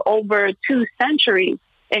society for over 2 centuries,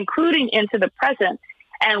 including into the present,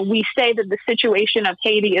 and we say that the situation of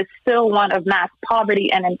Haiti is still one of mass poverty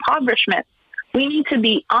and impoverishment, we need to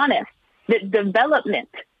be honest that development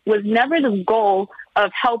was never the goal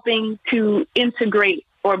of helping to integrate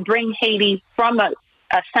or bring Haiti from a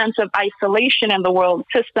sense of isolation in the world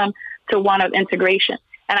system to one of integration.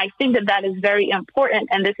 And I think that is very important,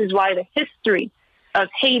 and this is why the history of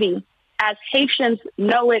Haiti, as Haitians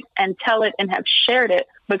know it and tell it and have shared it,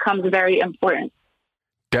 becomes very important.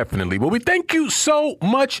 Definitely. Well, we thank you so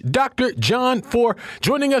much, Dr. John, for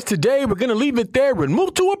joining us today. We're going to leave it there and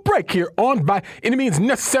move to a break here on By Any Means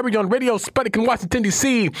Necessary on Radio Sputnik in Washington,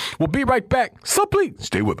 D.C. We'll be right back, so please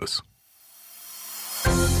stay with us.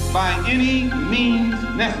 By any means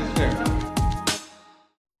necessary.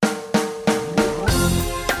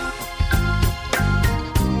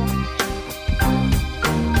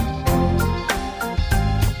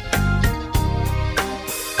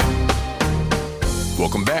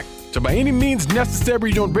 Welcome back to By Any Means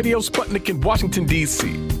Necessary on Radio Sputnik in Washington, D.C.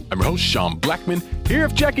 I'm your host, Sean Blackmon, here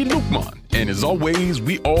with Jacquie Luqman. And as always,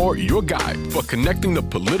 we are your guide for connecting the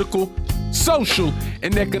political, social,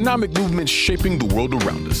 and economic movements shaping the world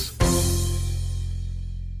around us.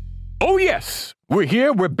 Oh, yes, we're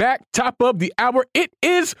here. We're back. Top of the hour. It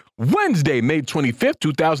is Wednesday, May 25th,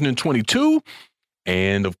 2022.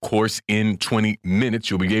 And of course, in 20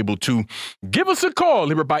 minutes, you'll be able to give us a call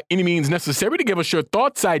here By Any Means Necessary to give us your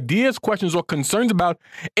thoughts, ideas, questions, or concerns about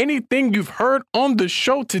anything you've heard on the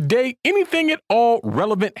show today, anything at all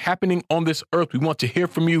relevant happening on this earth. We want to hear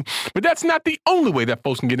from you. But that's not the only way that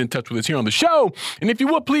folks can get in touch with us here on the show. And if you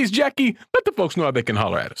would, please, Jacquie, let the folks know how they can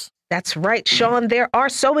holler at us. That's right, Sean. There are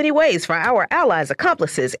so many ways for our allies,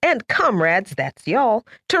 accomplices, and comrades, that's y'all,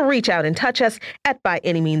 to reach out and touch us at By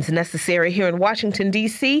Any Means Necessary here in Washington,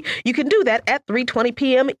 D.C. You can do that at 3:20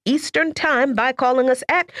 p.m. Eastern Time by calling us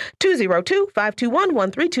at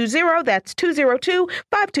 202-521-1320. That's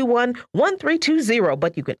 202-521-1320.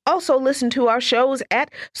 But you can also listen to our shows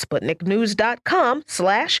at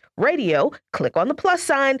SputnikNews.com/radio. Click on the plus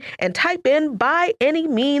sign and type in By Any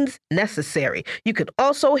Means Necessary. You can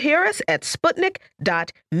also hear us at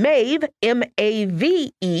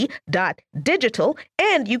Sputnik.mave.digital,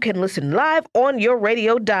 and you can listen live on your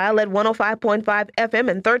radio dial at 105.5 FM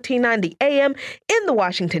and 1390 AM in the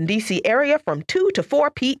Washington, D.C. area from 2 to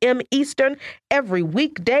 4 p.m. Eastern every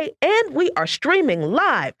weekday, and we are streaming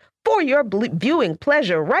live for your viewing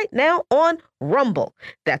pleasure right now on Rumble.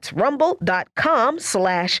 That's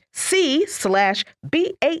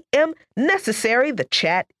rumble.com/C/BAM necessary. The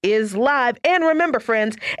chat is live. And remember,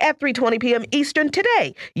 friends, at 3:20 p.m. Eastern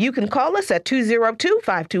today, you can call us at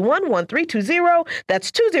 202-521-1320.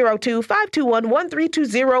 That's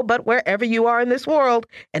 202-521-1320. But wherever you are in this world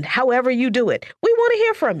and however you do it, we want to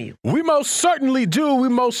hear from you. We most certainly do. We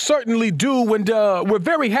most certainly do. And we're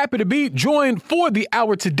very happy to be joined for the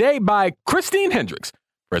hour today by Kristine Hendrix,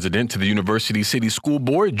 President to the University City School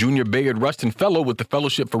Board, Junior Bayard Rustin Fellow with the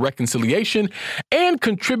Fellowship for Reconciliation, and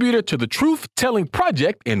contributor to the Truth Telling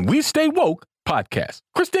Project and We Stay Woke podcast.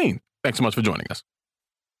 Kristine, thanks so much for joining us.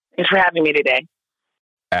 Thanks for having me today.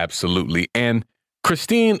 Absolutely. And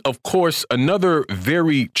Kristine, of course, another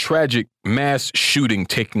very tragic mass shooting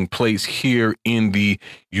taking place here in the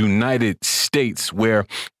United States, where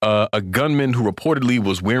a gunman who reportedly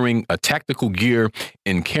was wearing a tactical gear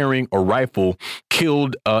and carrying a rifle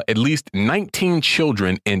killed at least 19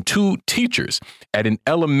 children and 2 teachers at an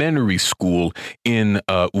elementary school in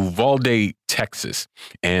Uvalde, Texas.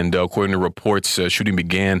 And according to reports, shooting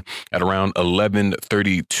began at around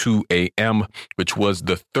 11:32 a.m., which was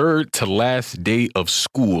the third to last day of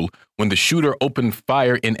school when the shooter opened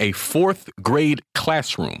fire in a 4th grade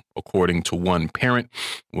classroom, according to one parent.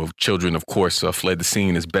 Well, children, of course, fled the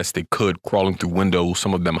scene as best they could, crawling through windows,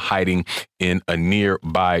 some of them hiding in a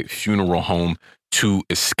nearby funeral home to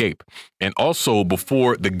escape. And also,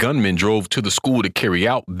 before the gunman drove to the school to carry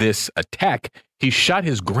out this attack, he shot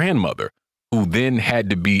his grandmother, who then had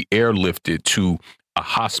to be airlifted to a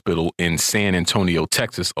hospital in San Antonio,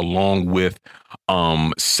 Texas, along with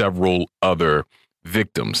several other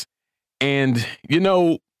victims. And, you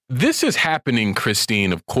know, this is happening,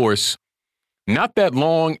 Kristine, of course, not that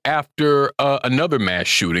long after another mass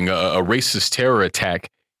shooting, a racist terror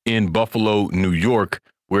attack in Buffalo, New York,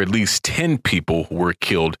 where at least 10 people were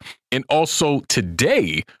killed. And also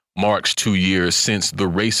today marks 2 years since the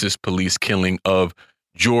racist police killing of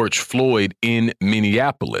George Floyd in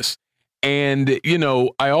Minneapolis. And, you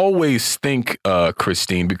know, I always think,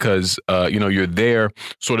 Kristine, because, you know, you're there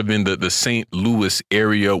sort of in the St. Louis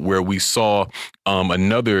area where we saw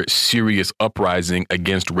another serious uprising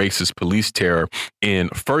against racist police terror in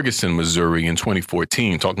Ferguson, Missouri in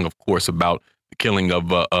 2014, talking, of course, about the killing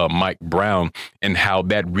of Mike Brown and how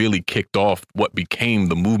that really kicked off what became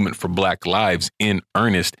the movement for Black lives in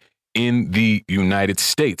earnest in the United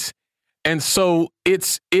States. And so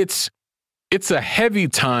it's a heavy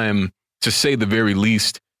time, to say the very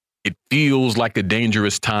least. It feels like a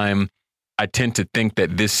dangerous time. I tend to think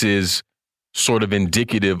that this is sort of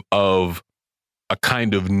indicative of a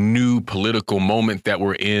kind of new political moment that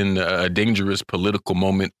we're in, a dangerous political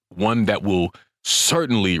moment, one that will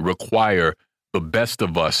certainly require the best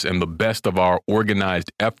of us and the best of our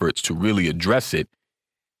organized efforts to really address it.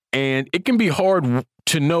 And it can be hard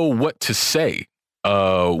to know what to say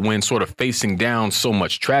when sort of facing down so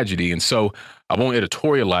much tragedy. And so I won't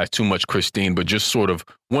editorialize too much, Kristine, but just sort of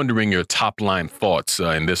wondering your top line thoughts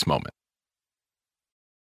in this moment.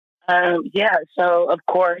 Yeah. So, of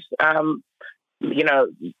course, you know,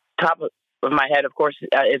 top of my head, of course,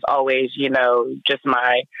 is always, you know, just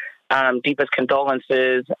my deepest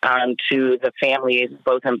condolences to the families,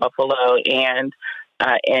 both in Buffalo and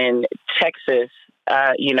in Texas.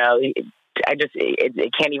 You know, I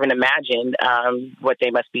can't even imagine what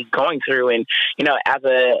they must be going through. And, you know, as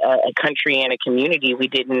a country and a community,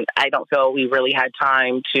 I don't feel we really had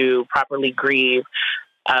time to properly grieve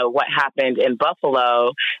what happened in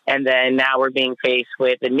Buffalo. And then now we're being faced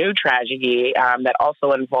with a new tragedy that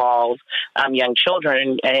also involves young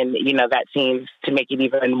children. And, you know, that seems to make it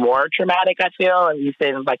even more traumatic, I feel, at least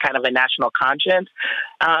in like kind of a national conscience.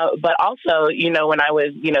 But also, you know, when I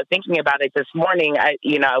was, you know, thinking about it this morning, I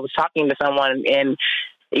was talking to someone and,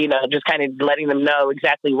 you know, just kind of letting them know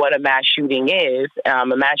exactly what a mass shooting is. A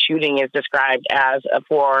mass shooting is described as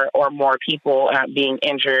 4 or more people being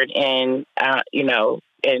injured in, you know,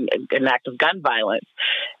 in an act of gun violence.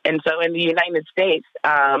 And so in the United States,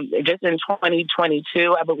 just in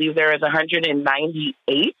 2022, I believe there is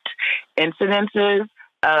 198 incidences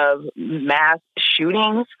of mass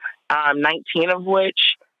shootings, 19 of which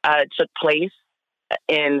took place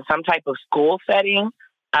in some type of school setting.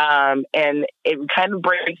 And it kind of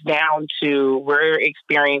breaks down to we're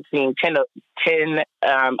experiencing 10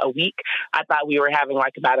 a week. I thought we were having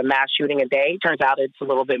like about a mass shooting a day. Turns out it's a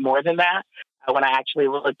little bit more than that when I actually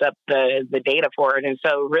looked up the data for it. And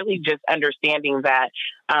so really just understanding that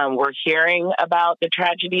we're hearing about the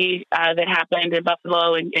tragedy that happened in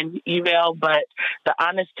Buffalo and Uvalde, but the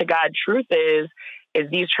honest to God truth is is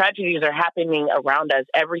these tragedies are happening around us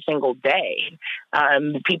every single day.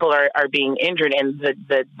 People are being injured, and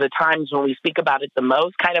the times when we speak about it the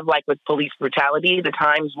most, kind of like with police brutality, the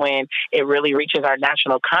times when it really reaches our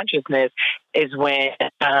national consciousness is when,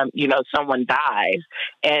 someone dies.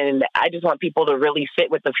 And I just want people to really sit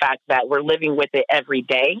with the fact that we're living with it every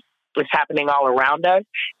day. It's happening all around us.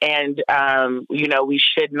 And, we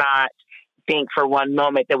should not think for one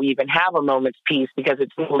moment that we even have a moment's peace, because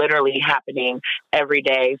it's literally happening every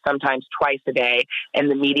day, sometimes twice a day. And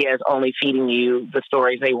the media is only feeding you the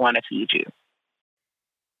stories they want to feed you.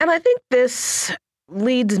 And I think this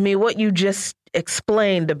leads me, what you just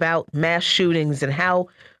explained about mass shootings and how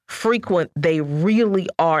frequent they really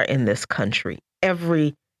are in this country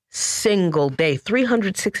every single day,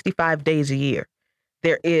 365 days a year.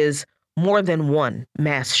 There is more than one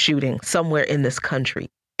mass shooting somewhere in this country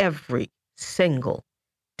every single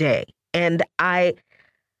day. And I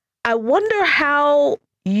wonder how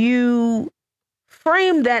you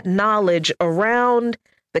frame that knowledge around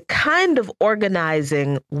the kind of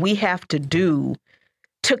organizing we have to do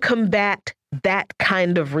to combat that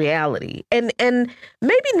kind of reality. And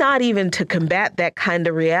maybe not even to combat that kind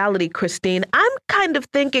of reality, Kristine. I'm kind of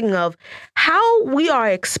thinking of how we are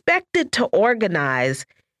expected to organize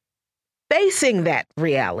facing that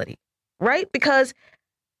reality, right? Because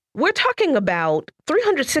we're talking about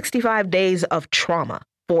 365 days of trauma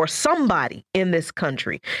for somebody in this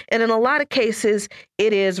country. And in a lot of cases,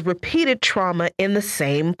 it is repeated trauma in the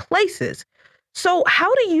same places. So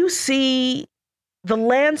how do you see the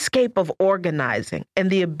landscape of organizing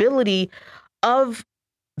and the ability of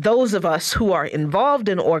those of us who are involved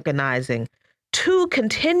in organizing to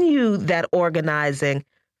continue that organizing,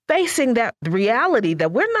 facing that reality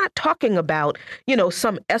that we're not talking about,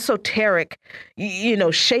 some esoteric,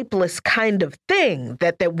 shapeless kind of thing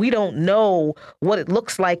that we don't know what it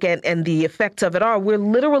looks like and the effects of it are. We're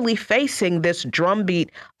literally facing this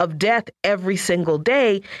drumbeat of death every single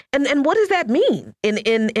day. And what does that mean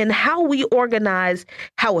in how we organize,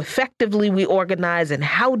 how effectively we organize, and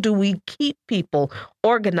how do we keep people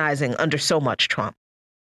organizing under so much trauma?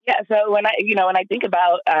 Yeah, so when I think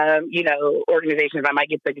about, organizations, I might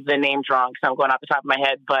get the names wrong because I'm going off the top of my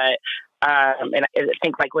head, but and I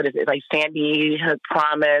think what is it, like Sandy Hook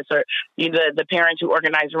Promise, or the parents who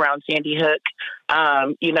organize around Sandy Hook.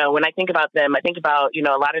 When I think about them, I think about,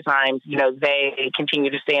 a lot of times, they continue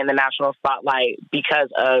to stay in the national spotlight because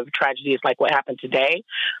of tragedies like what happened today.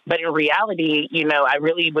 But in reality, I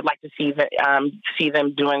really would like to see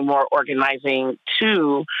them doing more organizing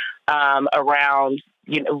too, around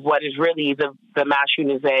what is really the mass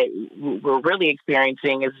shootings that we're really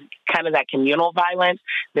experiencing is kind of that communal violence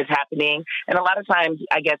that's happening. And a lot of times,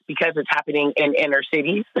 I guess, because it's happening in inner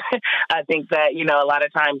cities, I think that, a lot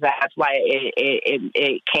of times that's why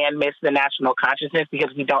it can miss the national consciousness, because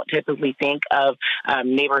we don't typically think of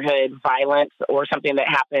neighborhood violence or something that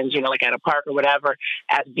happens, like at a park or whatever,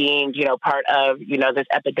 as being, part of, this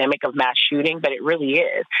epidemic of mass shooting, but it really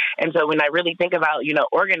is. And so when I really think about,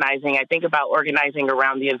 organizing, I think about organizing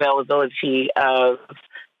around the availability of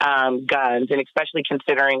guns, and especially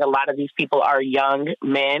considering a lot of these people are young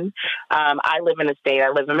men. I live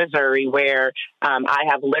in Missouri, where I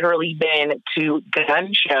have literally been to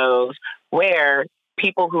gun shows where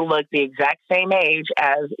people who look the exact same age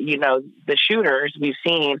as, the shooters we've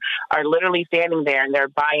seen are literally standing there, and they're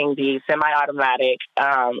buying these semi-automatic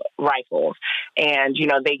rifles. And,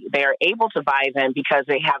 they are able to buy them because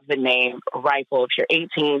they have the name rifle. If you're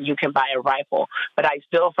 18, you can buy a rifle. But I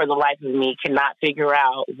still, for the life of me, cannot figure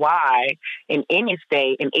out why in any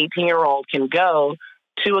state an 18-year-old can go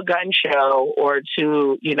to a gun show or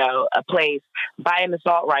to, a place, buy an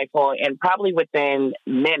assault rifle, and probably within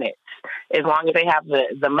minutes, as long as they have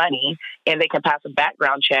the money and they can pass a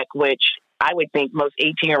background check, which I would think most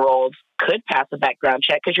 18-year-olds could pass a background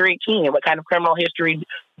check, because you're 18, and what kind of criminal history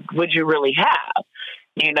would you really have?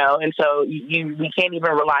 And so we can't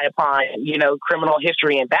even rely upon, criminal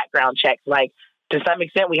history and background checks. Like, to some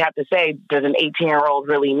extent, we have to say, does an 18-year-old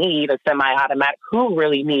really need a semi-automatic? Who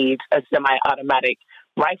really needs a semi-automatic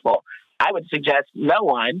rifle? I would suggest no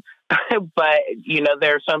one, but,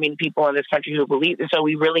 there are so many people in this country who believe this. So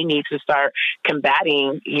we really need to start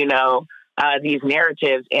combating, these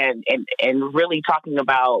narratives and really talking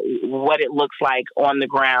about what it looks like on the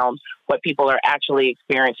ground, what people are actually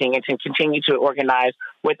experiencing, and to continue to organize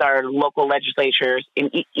with our local legislatures, and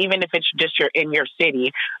even if it's just in your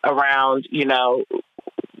city, around,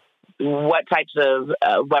 what types of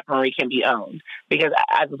weaponry can be owned, because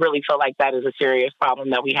I really feel like that is a serious problem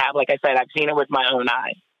that we have. Like I said, I've seen it with my own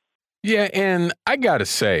eyes. Yeah, and I got to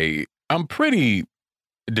say, I'm pretty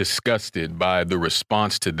disgusted by the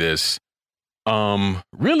response to this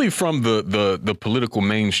really from the political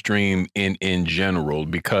mainstream in general,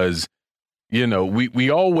 because, you know, we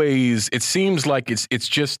always, it seems like it's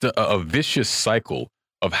just a vicious cycle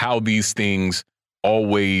of how these things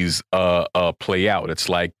always play out. It's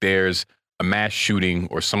like there's a mass shooting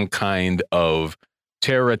or some kind of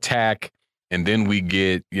terror attack, and then we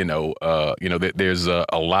get, there's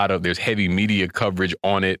there's heavy media coverage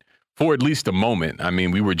on it for at least a moment. I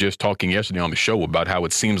mean, we were just talking yesterday on the show about how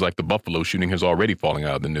it seems like the Buffalo shooting has already fallen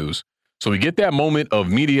out of the news. So we get that moment of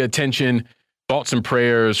media attention, thoughts and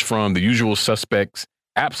prayers from the usual suspects.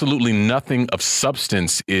 Absolutely nothing of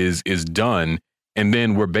substance is done. And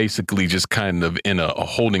then we're basically just kind of in a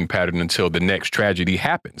holding pattern until the next tragedy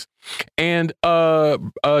happens. And Joe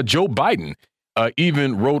Biden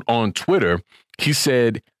even wrote on Twitter, he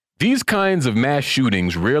said, "These kinds of mass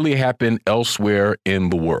shootings rarely happen elsewhere in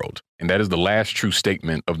the world." And that is the last true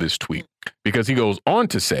statement of this tweet, because he goes on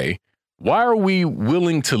to say, "Why are we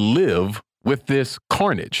willing to live with this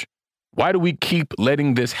carnage? Why do we keep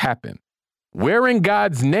letting this happen? Where in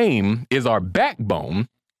God's name is our backbone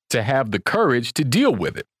to have the courage to deal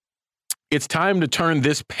with it? It's time to turn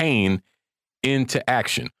this pain into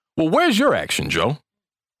action." Well, where's your action, Joe?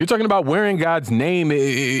 You're talking about where in God's name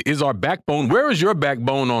is our backbone. Where is your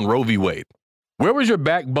backbone on Roe v. Wade? Where was your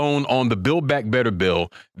backbone on the Build Back Better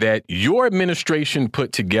bill that your administration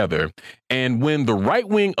put together? And when the right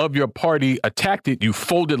wing of your party attacked it, you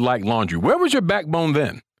folded like laundry. Where was your backbone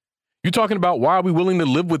then? You're talking about why are we willing to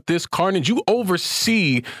live with this carnage? You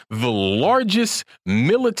oversee the largest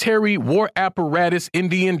military war apparatus in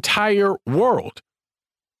the entire world.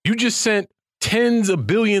 You just sent tens of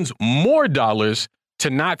billions more dollars to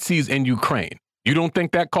Nazis in Ukraine. You don't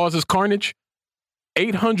think that causes carnage?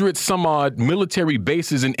 800 some odd military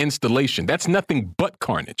bases and installation. That's nothing but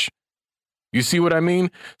carnage. You see what I mean?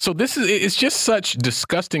 So it's just such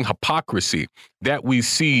disgusting hypocrisy that we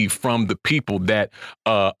see from the people that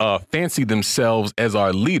fancy themselves as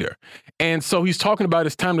our leader. And so he's talking about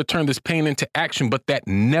it's time to turn this pain into action, but that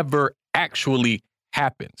never actually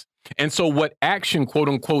happens. And so what action, quote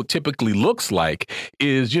unquote, typically looks like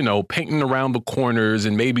is, painting around the corners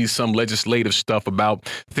and maybe some legislative stuff about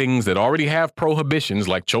things that already have prohibitions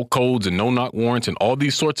like chokeholds and no-knock warrants and all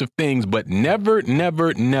these sorts of things. But never,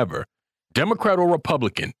 never, never, Democrat or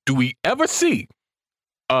Republican, do we ever see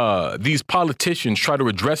these politicians try to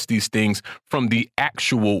address these things from the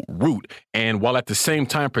actual root, and while at the same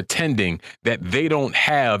time pretending that they don't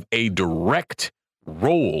have a direct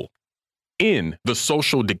role in the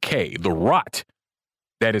social decay, the rot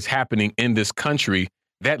that is happening in this country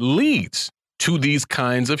that leads to these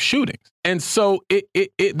kinds of shootings. And so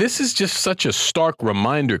this is just such a stark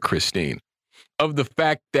reminder, Kristine, of the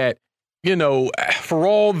fact that, for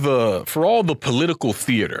all the political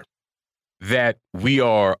theater that we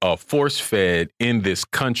are force-fed in this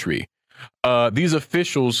country, these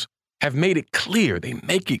officials have made it clear, they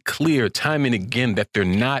make it clear time and again that they're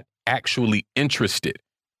not actually interested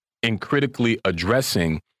in critically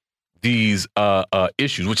addressing these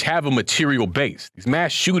issues, which have a material base. These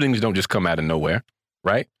mass shootings don't just come out of nowhere,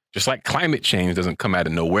 right? Just like climate change doesn't come out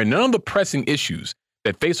of nowhere. None of the pressing issues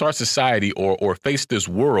that face our society or face this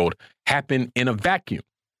world happen in a vacuum.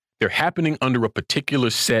 They're happening under a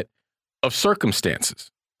particular set of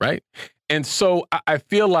circumstances, right? And so I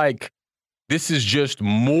feel like this is just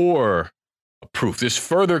more proof. This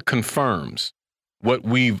further confirms what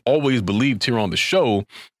we've always believed here on the show,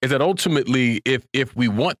 is that ultimately, if we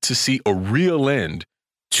want to see a real end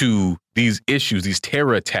to these issues, these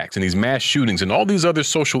terror attacks and these mass shootings and all these other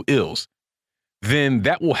social ills, then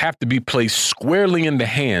that will have to be placed squarely in the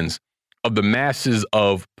hands of the masses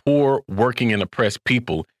of poor, working, and oppressed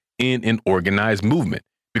people in an organized movement.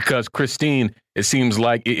 Because, Kristine, it seems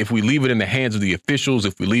like if we leave it in the hands of the officials,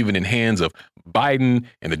 if we leave it in hands of Biden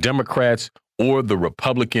and the Democrats or the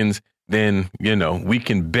Republicans, then, we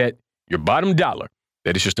can bet your bottom dollar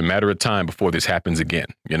that it's just a matter of time before this happens again,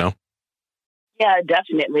 Yeah,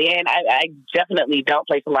 definitely. And I definitely don't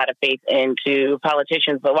place a lot of faith into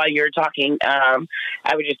politicians. But while you're talking,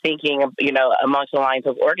 I was just thinking, amongst the lines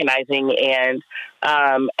of organizing. And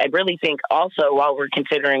I really think also while we're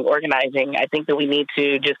considering organizing, I think that we need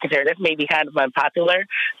to just consider, this may be kind of unpopular,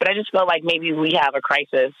 but I just feel like maybe we have a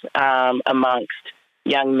crisis amongst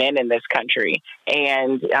young men in this country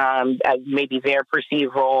and maybe their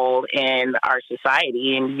perceived role in our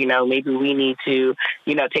society. And, maybe we need to,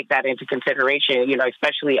 take that into consideration,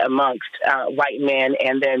 especially amongst white men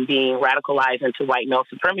and then being radicalized into white male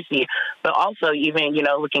supremacy. But also even,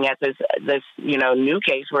 looking at this new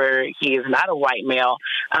case where he is not a white male,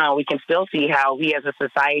 we can still see how we as a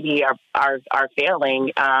society are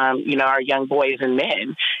failing, our young boys and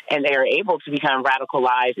men, and they are able to become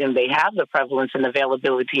radicalized, and they have the prevalence and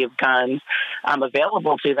availability of guns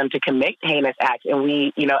available to them to commit heinous acts. And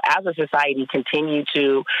we, as a society, continue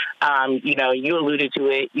to, you alluded to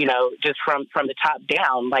it, just from the top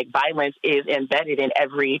down, like violence is embedded in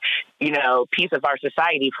every, piece of our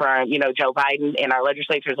society, from, Joe Biden and our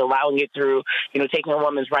legislatures allowing it through, taking a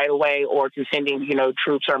woman's right away, or to sending,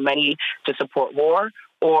 troops or money to support war,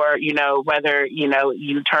 or, whether,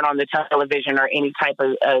 you turn on the television or any type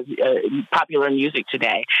of popular music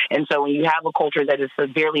today. And so when you have a culture that is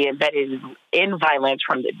severely embedded in violence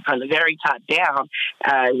from the very top down,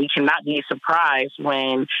 we cannot be surprised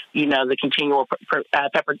when, the continual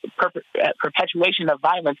perpetuation of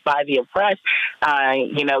violence by the oppressed,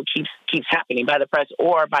 keeps happening by the press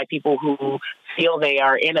or by people who feel they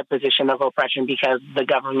are in a position of oppression because the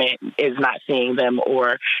government is not seeing them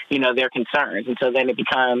or, their concerns. And so then it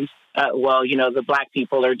becomes, the black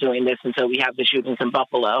people are doing this, and so we have the shootings in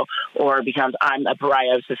Buffalo, or it becomes I'm a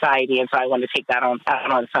pariah of society, and so I want to take that on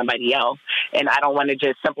somebody else. And I don't want to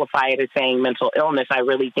just simplify it as saying mental illness. I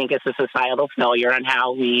really think it's a societal failure on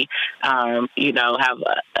how we,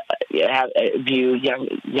 view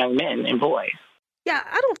young men and boys. Yeah,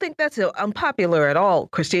 I don't think that's unpopular at all,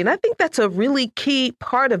 Kristine. I think that's a really key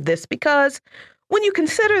part of this, because when you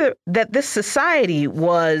consider that this society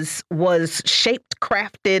was shaped,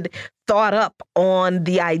 crafted, thought up on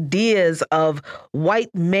the ideas of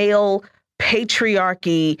white male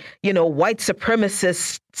patriarchy, white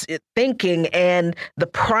supremacist thinking and the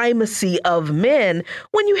primacy of men,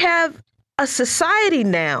 when you have a society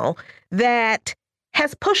now that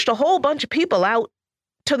has pushed a whole bunch of people out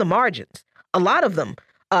to the margins, a lot of them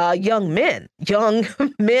young men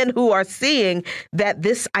who are seeing that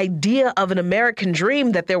this idea of an American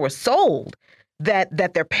dream that they were sold,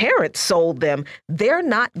 that their parents sold them, they're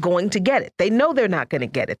not going to get it. They know they're not going to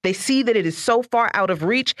get it. They see that it is so far out of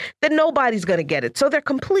reach that nobody's going to get it. So they're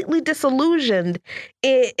completely disillusioned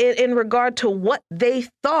in regard to what they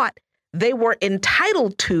thought they were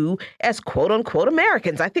entitled to as quote unquote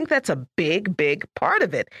Americans. I think that's a big, big part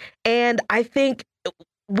of it. And I think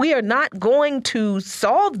we are not going to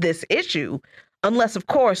solve this issue unless, of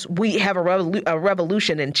course, we have a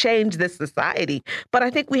revolution and change this society. But I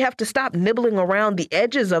think we have to stop nibbling around the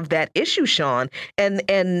edges of that issue, Sean, and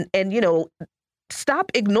stop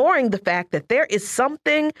ignoring the fact that there is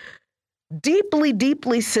something deeply,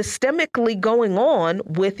 deeply systemically going on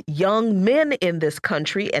with young men in this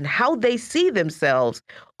country and how they see themselves,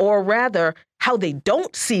 or rather, how they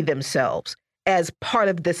don't see themselves as part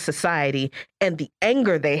of this society and the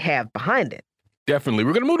anger they have behind it. Definitely.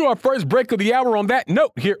 We're going to move to our first break of the hour on that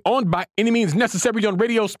note here on By Any Means Necessary on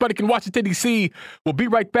Radio Sputnik in Washington, D.C. We'll be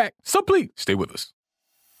right back, so please stay with us.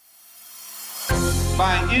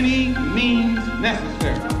 By any means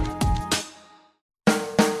necessary.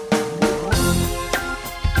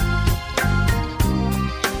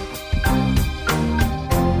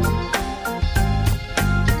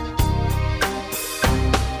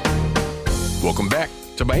 Welcome back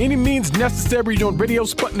to By Any Means Necessary on Radio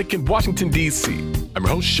Sputnik in Washington, D.C. I'm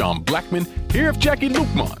your host, Sean Blackmon, here with Jacquie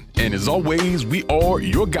Luqman. And as always, we are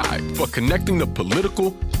your guide for connecting the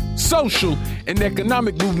political, social, and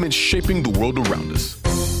economic movements shaping the world around us.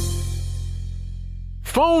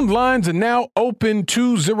 Phone lines are now open,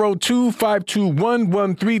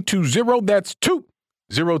 202-521-1320. That's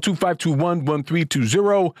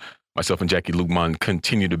 202-521-1320. Myself and Jacquie Luqman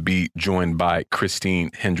continue to be joined by Kristine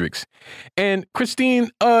Hendrix. And Kristine,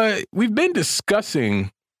 we've been discussing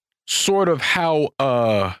sort of how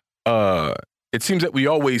it seems that we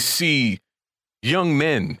always see young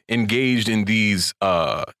men engaged in these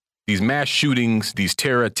mass shootings, these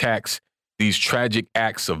terror attacks, these tragic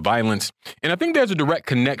acts of violence. And I think there's a direct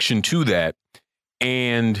connection to that.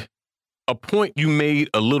 And a point you made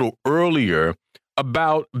a little earlier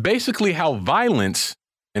about basically how violence,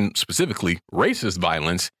 and specifically racist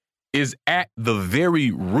violence, is at the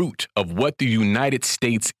very root of what the United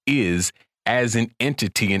States is as an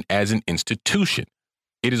entity and as an institution.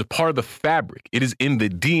 It is a part of the fabric. It is in the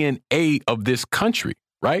DNA of this country,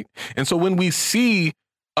 right? And so when we see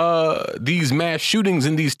these mass shootings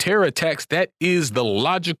and these terror attacks, that is the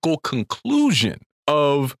logical conclusion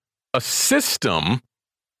of a system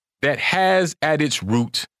that has at its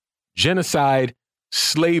root genocide,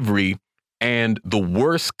 slavery, and the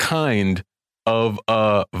worst kind of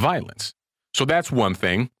violence. So that's one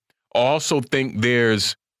thing. I also think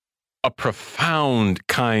there's a profound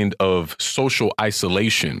kind of social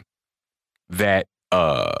isolation that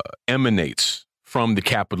emanates from the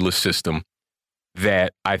capitalist system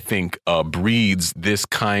that I think breeds this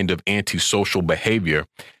kind of antisocial behavior.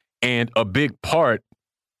 And a big part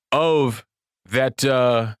of that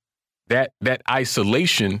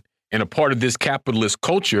isolation and a part of this capitalist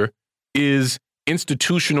culture is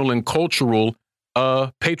institutional and cultural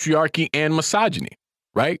patriarchy and misogyny,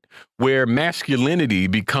 right? Where masculinity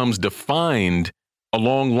becomes defined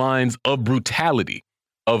along lines of brutality,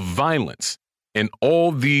 of violence, and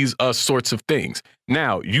all these sorts of things.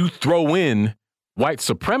 Now, you throw in white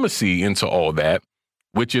supremacy into all that,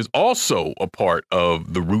 which is also a part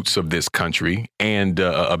of the roots of this country and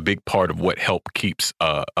a big part of what helped keeps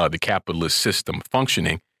the capitalist system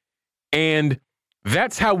functioning. And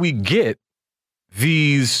that's how we get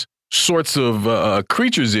these sorts of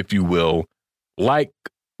creatures, if you will, like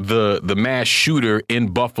the mass shooter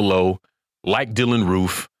in Buffalo, like Dylan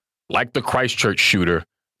Roof, like the Christchurch shooter,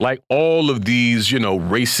 like all of these,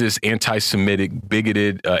 racist, anti-Semitic,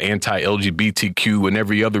 bigoted, anti-LGBTQ and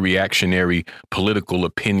every other reactionary political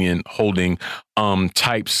opinion holding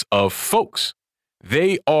types of folks.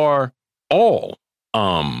 They are all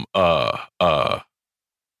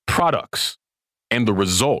products and the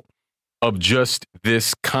result of just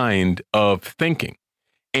this kind of thinking.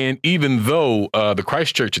 And even though the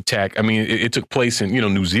Christchurch attack, I mean, it took place in,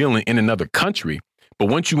 New Zealand, in another country. But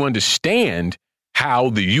once you understand how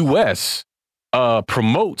the U.S.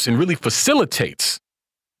 promotes and really facilitates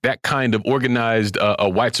that kind of organized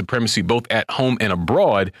white supremacy, both at home and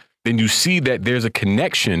abroad, then you see that there's a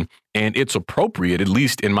connection, and it's appropriate, at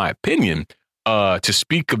least in my opinion, to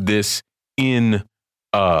speak of this in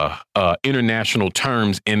international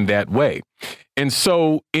terms in that way. And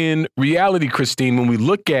so in reality, Kristine, when we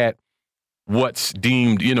look at what's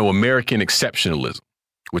deemed, American exceptionalism,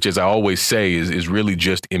 which, as I always say, is really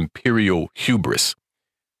just imperial hubris,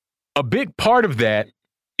 a big part of that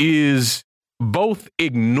is both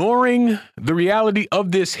ignoring the reality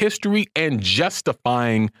of this history and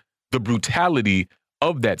justifying the brutality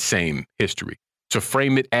of that same history to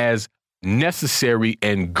frame it as necessary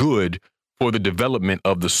and good for the development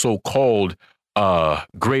of the so-called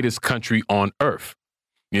greatest country on earth.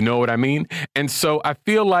 You know what I mean? And so I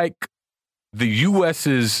feel like the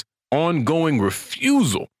U.S.'s ongoing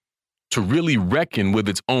refusal to really reckon with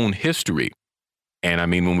its own history. And I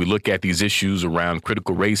mean, when we look at these issues around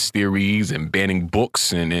critical race theories and banning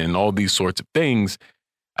books and all these sorts of things,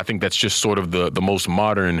 I think that's just sort of the most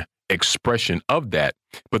modern expression of that.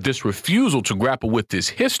 But this refusal to grapple with this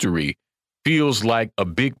history feels like a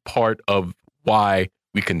big part of why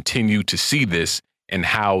we continue to see this and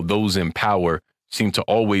how those in power seem to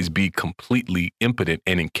always be completely impotent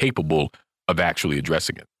and incapable of actually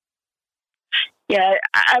addressing it. Yeah,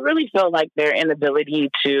 I really feel like their inability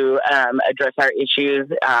to address our issues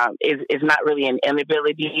is not really an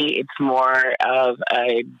inability. It's more of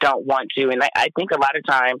a don't want to. And I think a lot of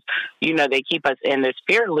times, they keep us in this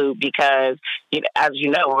fear loop because, as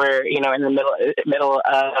you know, we're, in the middle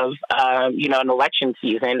of, an election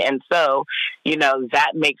season. And so,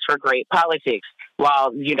 that makes for great politics.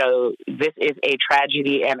 While, this is a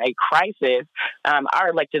tragedy and a crisis, our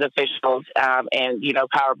elected officials and,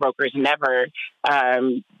 power brokers never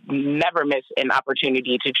miss an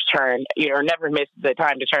opportunity to turn, or never miss the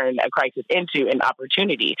time to turn a crisis into an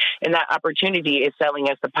opportunity. And that opportunity is selling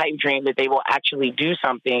us the pipe dream that they will actually do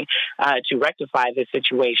something to rectify this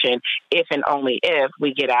situation if and only if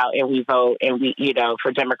we get out and we vote and we,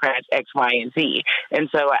 for Democrats X, Y, and Z. And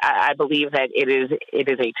so I believe that it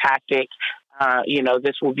is a tactic.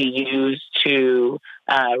 This will be used to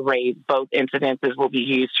raise, both incidences will be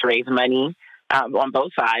used to raise money on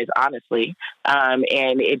both sides, honestly. And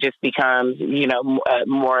it just becomes,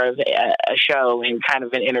 more of a show and kind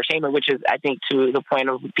of an entertainment, which is, I think, to the point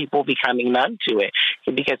of people becoming numb to it,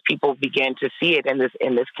 because people begin to see it in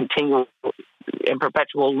this continual and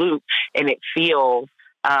perpetual loop, and it feels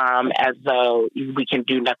as though we can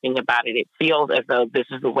do nothing about it. It feels as though this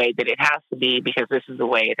is the way that it has to be because this is the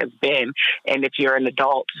way it has been. And if you're an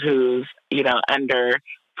adult who's, under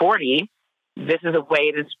 40, this is the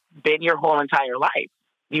way it's been your whole entire life.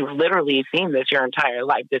 You've literally seen this your entire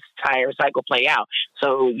life, this entire cycle play out.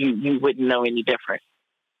 So you wouldn't know any different.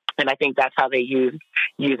 And I think that's how they use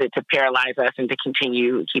it to paralyze us and to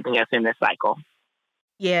continue keeping us in this cycle.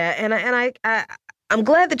 Yeah, and I'm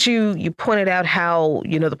glad that you pointed out how,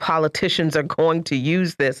 the politicians are going to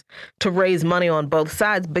use this to raise money on both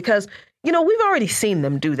sides, because, we've already seen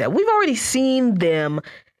them do that. We've already seen them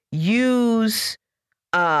use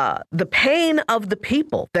the pain of the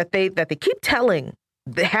people that they keep telling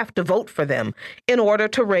they have to vote for them in order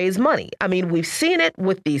to raise money. I mean, we've seen it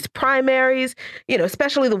with these primaries,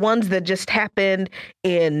 especially the ones that just happened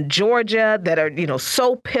in Georgia that are,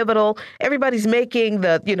 so pivotal. Everybody's making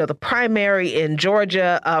the primary in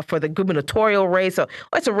Georgia for the gubernatorial race. So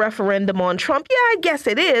it's a referendum on Trump. Yeah, I guess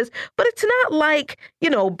it is. But it's not like,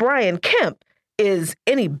 Brian Kemp is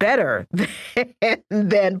any better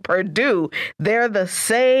than Purdue. They're the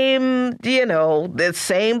same, the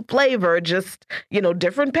same flavor, just,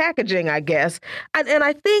 different packaging, I guess. And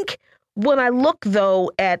I think when I look,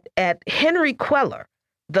 though, at Henry Cuellar,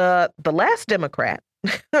 the last Democrat,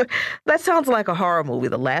 that sounds like a horror movie,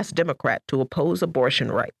 the last Democrat to oppose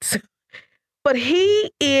abortion rights. But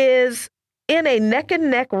he is in a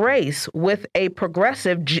neck-and-neck race with a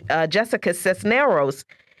progressive Jessica Cisneros.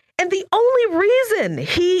 And the only reason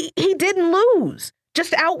he didn't lose,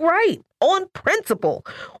 just outright, on principle,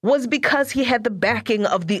 was because he had the backing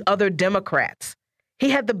of the other Democrats.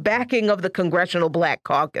 He had the backing of the Congressional Black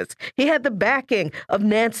Caucus. He had the backing of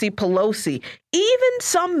Nancy Pelosi, even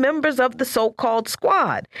some members of the so-called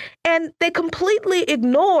squad. And they completely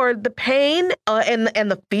ignored the pain and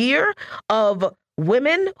the fear of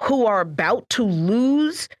women who are about to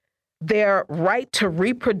lose their right to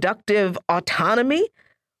reproductive autonomy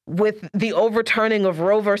with the overturning of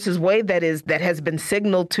Roe versus Wade that has been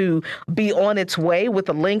signaled to be on its way, with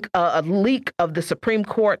a leak of the Supreme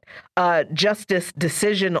Court justice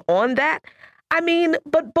decision on that. I mean,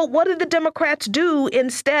 but what did the Democrats do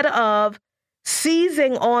instead of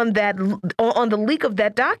seizing on the leak of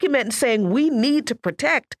that document and saying we need to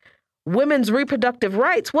protect women's reproductive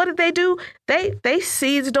rights? What did they do? They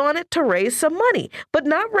seized on it to raise some money, but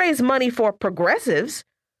not raise money for progressives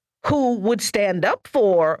who would stand up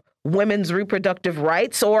for women's reproductive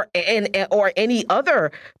rights or any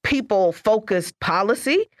other people-focused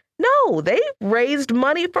policy. No, they raised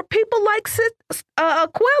money for people like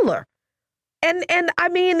Cuellar. And I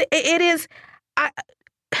mean, it is.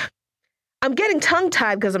 I'm getting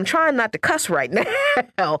tongue-tied because I'm trying not to cuss right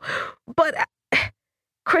now. But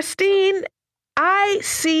Kristine, I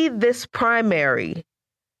see this primary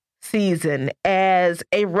season as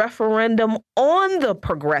a referendum on the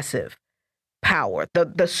progressive power,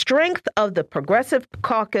 the strength of the progressive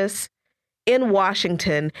caucus in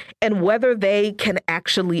Washington and whether they can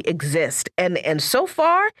actually exist. And so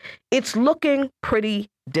far, it's looking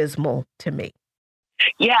pretty dismal to me.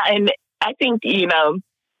 Yeah, and I think,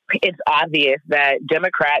 it's obvious that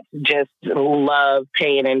Democrats just love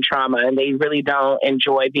pain and trauma, and they really don't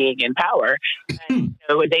enjoy being in power. And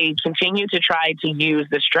so they continue to try to use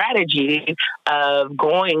the strategy of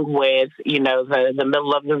going with, the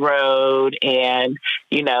middle of the road and,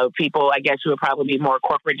 people, I guess, who would probably be more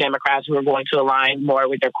corporate Democrats who are going to align more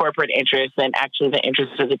with their corporate interests than actually the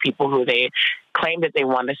interests of the people who they claim that they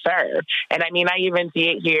want to serve. And I mean, I even see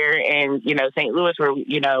it here in, St. Louis where,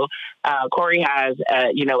 Corey has,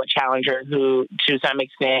 a challenger who to some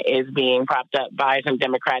extent is being propped up by some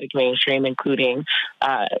Democratic mainstream, including,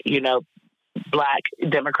 Black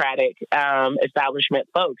Democratic establishment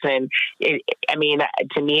folks. And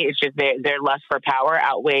to me, it's just their lust for power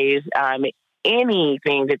outweighs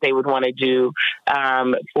anything that they would want to do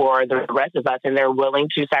for the rest of us. And they're willing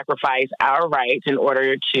to sacrifice our rights in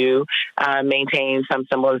order to maintain some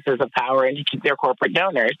semblances of power and to keep their corporate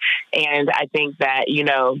donors. And I think that,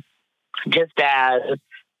 just as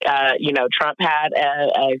Trump had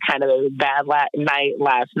a kind of a bad night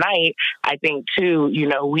last night, I think, too,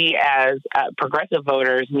 we as progressive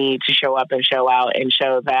voters need to show up and show out and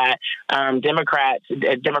show that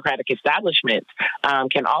Democratic establishments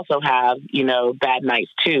can also have, bad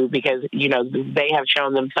nights, too, because, they have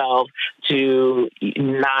shown themselves to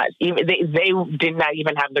not even, they did not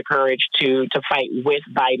even have the courage to fight with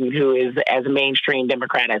Biden, who is as mainstream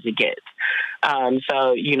Democrat as it gets.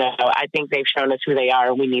 So, I think they've shown us who they are,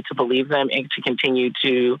 and we need to believe them and to continue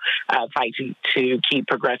to fight to keep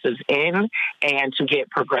progressives in and to get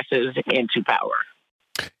progressives into power.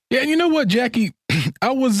 Yeah, and you know what, Jacquie?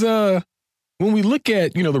 I was, when we look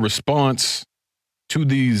at, the response to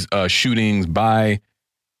these shootings by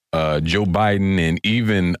Joe Biden and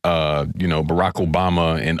even, Barack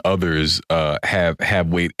Obama and others have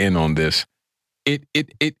weighed in on this, it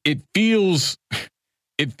feels...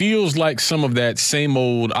 It feels like some of that same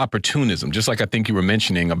old opportunism, just like I think you were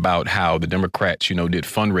mentioning about how the Democrats, did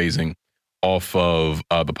fundraising off of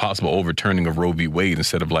the possible overturning of Roe v. Wade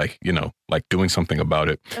instead of like doing something about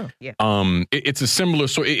it. Oh, yeah. It's a similar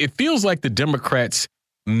sort. It feels like the Democrats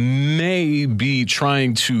may be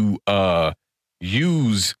trying to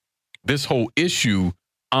use this whole issue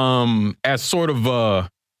as sort of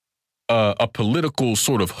a political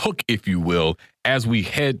sort of hook, if you will, as we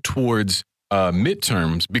head towards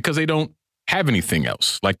midterms, because they don't have anything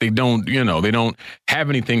else. Like they don't have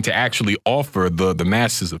anything to actually offer the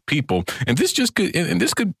masses of people. And this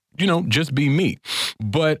could just be me.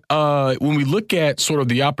 But when we look at sort of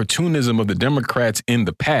the opportunism of the Democrats in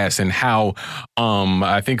the past and how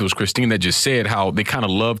I think it was Kristine that just said how they kind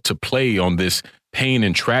of love to play on this pain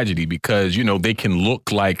and tragedy because, they can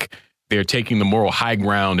look like they're taking the moral high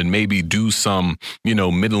ground and maybe do some,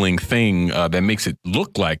 middling thing that makes it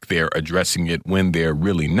look like they're addressing it when they're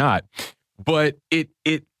really not. But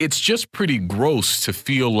it's just pretty gross to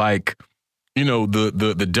feel like,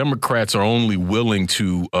 the Democrats are only willing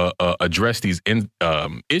to address these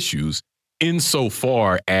issues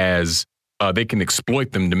insofar as they can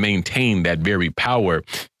exploit them to maintain that very power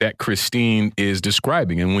that Kristine is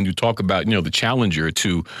describing. And when you talk about, the challenger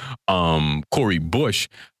to Cori Bush,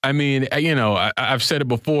 I mean, I've said it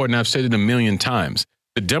before and I've said it a million times.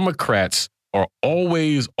 The Democrats are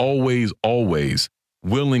always, always, always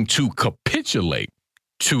willing to capitulate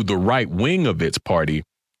to the right wing of its party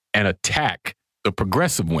and attack the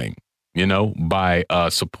progressive wing, by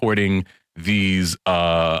supporting these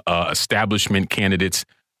establishment candidates.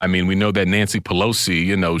 I mean, we know that Nancy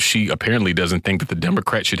Pelosi, she apparently doesn't think that the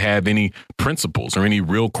Democrats should have any principles or any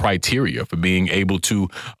real criteria for being able to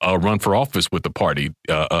run for office with the party.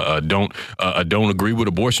 Don't agree with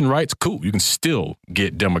abortion rights? Cool. You can still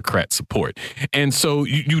get Democrat support. And so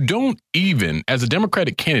you don't even, as a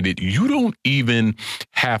Democratic candidate, you don't even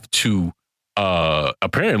have to,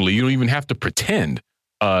 apparently, you don't even have to pretend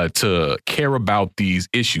to care about these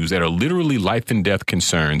issues that are literally life and death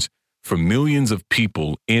concerns for millions of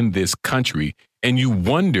people in this country. And you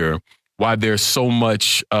wonder why there's so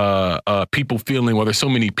much there's so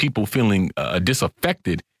many people feeling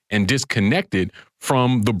disaffected and disconnected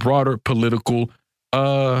from the broader political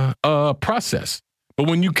process. But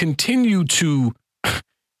when you continue to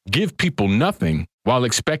give people nothing while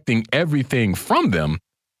expecting everything from them,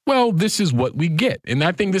 well, this is what we get. And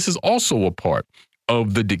I think this is also a part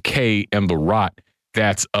of the decay and the rot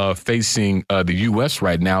that's facing the U.S.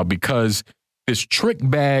 right now, because this trick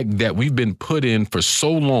bag that we've been put in for so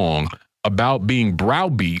long about being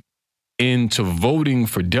browbeat into voting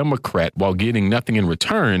for Democrat while getting nothing in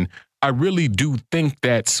return, I really do think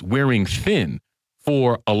that's wearing thin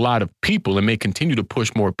for a lot of people and may continue to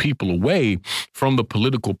push more people away from the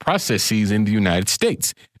political processes in the United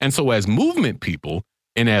States. And so as movement people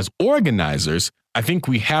and as organizers, I think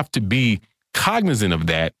we have to be cognizant of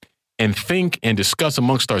that and think and discuss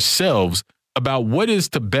amongst ourselves about what is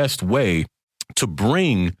the best way to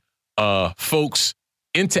bring folks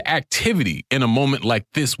into activity in a moment like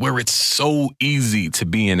this where it's so easy to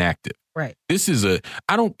be inactive. Right. This is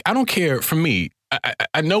I don't care. For me,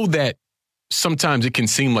 I know that sometimes it can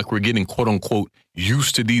seem like we're getting, quote unquote,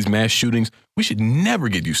 used to these mass shootings. We should never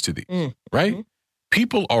get used to these, right? Mm-hmm.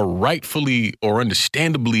 People are rightfully or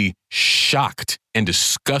understandably shocked and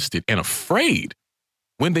disgusted and afraid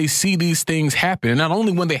when they see these things happen. And not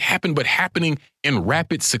only when they happen, but happening in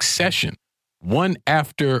rapid succession, one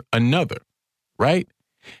after another, right?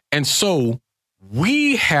 And so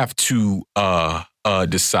we have to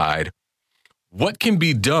decide what can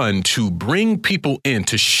be done to bring people in,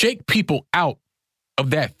 to shake people out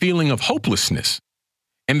of that feeling of hopelessness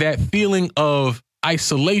and that feeling of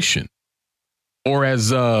isolation. Or as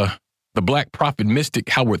the Black prophet mystic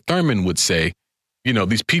Howard Thurman would say,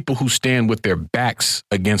 these people who stand with their backs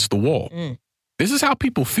against the wall. This is how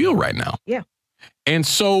people feel right now. Yeah. And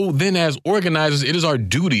so then as organizers, it is our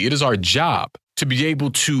duty, it is our job to be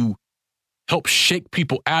able to help shake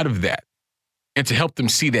people out of that and to help them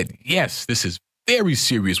see that, yes, this is very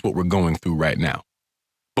serious what we're going through right now.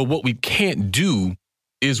 But what we can't do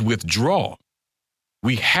is withdraw.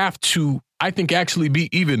 We have to, I think, actually be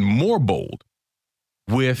even more bold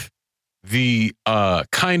with the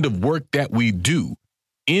kind of work that we do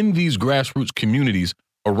in these grassroots communities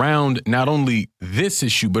around not only this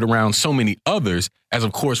issue, but around so many others, as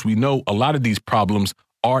of course we know a lot of these problems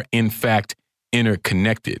are in fact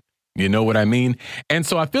interconnected. You know what I mean? And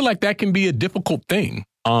so I feel like that can be a difficult thing,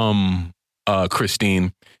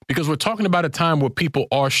 Kristine, because we're talking about a time where people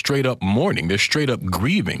are straight up mourning. They're straight up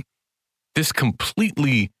grieving this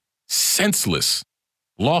completely senseless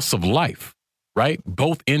loss of life, right?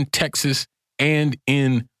 Both in Texas and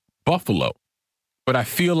in Buffalo. But I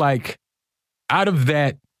feel like out of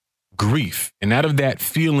that grief and out of that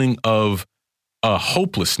feeling of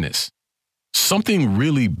hopelessness, something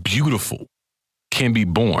really beautiful can be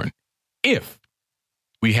born if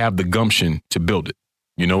we have the gumption to build it.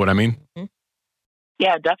 You know what I mean?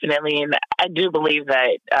 Yeah, definitely, and I do believe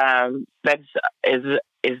that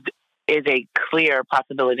is a clear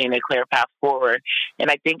possibility and a clear path forward. And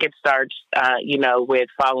I think it starts, with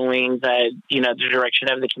following the direction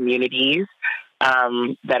of the communities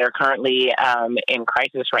that are currently in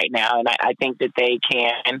crisis right now. And I think that they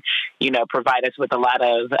can, provide us with a lot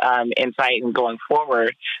of insight and going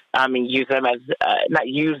forward, and use them as, not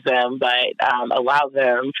use them, but allow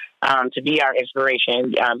them to be our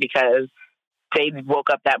inspiration, because they woke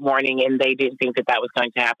up that morning and they didn't think that was going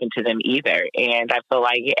to happen to them either. And I feel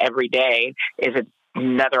like every day is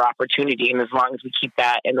another opportunity. And as long as we keep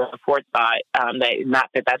that in the forethought, that not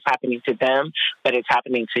that that's happening to them, but it's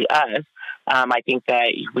happening to us, I think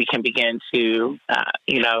that we can begin to,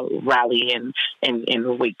 rally and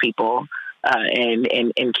wake people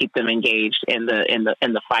and keep them engaged in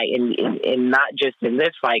the fight, and not just in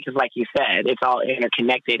this fight, because like you said, it's all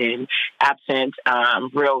interconnected. And absent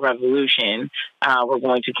real revolution, we're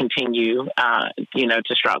going to continue,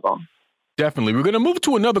 to struggle. Definitely. We're going to move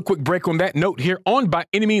to another quick break on that note here on By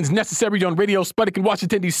Any Means Necessary on Radio Sputnik in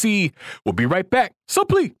Washington, D.C. We'll be right back, so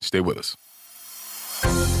please stay with us.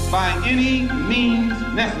 By any means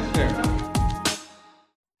necessary.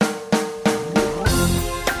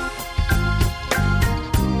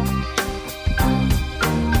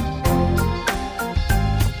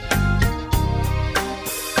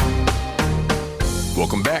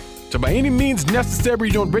 Welcome back to By Any Means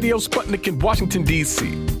Necessary on Radio Sputnik in Washington, D.C.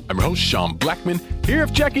 I'm your host, Sean Blackmon, here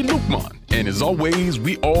with Jacquie Luqman. And as always,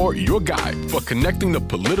 we are your guide for connecting the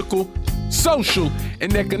political, social,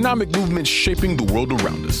 and economic movements shaping the world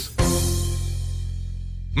around us.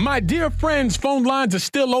 My dear friends, phone lines are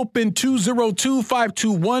still open,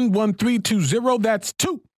 202-521-1320. That's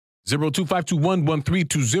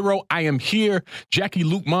 202-521-1320. I am here. Jacquie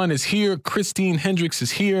Luqman is here. Kristine Hendrix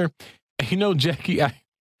is here. You know, Jacquie,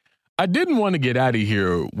 I didn't want to get out of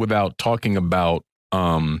here without talking about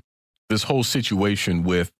this whole situation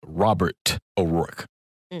with Robert O'Rourke.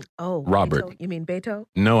 Oh, Robert. Beto? You mean Beto?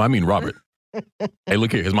 No, I mean Robert. Hey,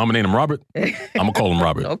 look here. His mama named him Robert. I'm going to call him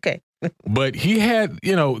Robert. Okay. But he had,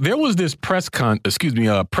 there was this press conference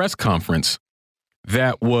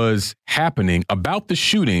that was happening about the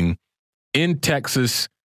shooting in Texas.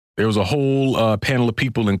 There was a whole panel of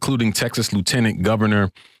people, including Texas Lieutenant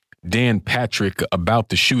Governor Dan Patrick, about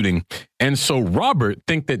the shooting. And so Robert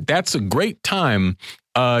think that that's a great time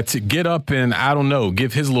to get up and, I don't know,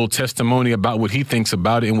 give his little testimony about what he thinks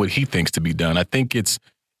about it and what he thinks to be done. I think it's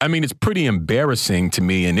pretty embarrassing to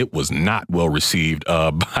me, and it was not well received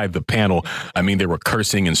by the panel. I mean, they were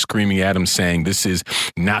cursing and screaming at him, saying this is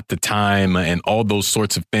not the time and all those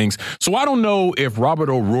sorts of things. So I don't know if Robert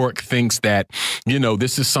O'Rourke thinks that,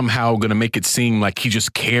 this is somehow going to make it seem like he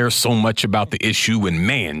just cares so much about the issue. And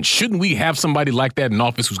man, shouldn't we have somebody like that in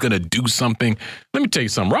office who's going to do something? Let me tell you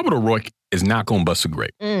something. Robert O'Rourke is not going to bust a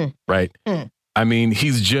grape, right? I mean,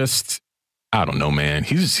 he's just... I don't know, man.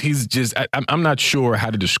 He's just, I'm not sure how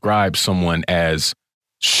to describe someone as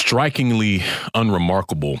strikingly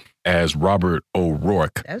unremarkable as Robert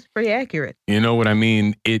O'Rourke. That's pretty accurate. You know what I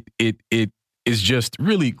mean? It is just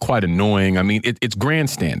really quite annoying. I mean, it's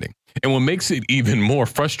grandstanding. And what makes it even more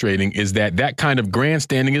frustrating is that kind of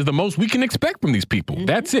grandstanding is the most we can expect from these people. Mm-hmm.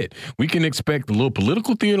 That's it. We can expect a little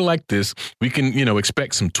political theater like this. We can,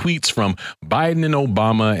 expect some tweets from Biden and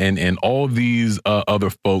Obama and all these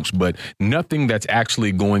other folks, but nothing that's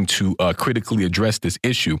actually going to critically address this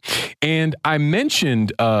issue. And I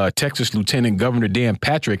mentioned Texas Lieutenant Governor Dan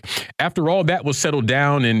Patrick. After all that was settled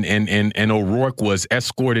down and O'Rourke was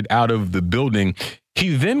escorted out of the building,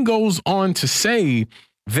 he then goes on to say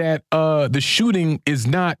that the shooting is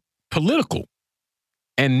not political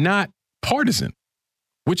and not partisan,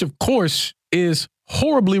 which, of course, is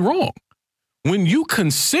horribly wrong. When you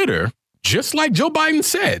consider, just like Joe Biden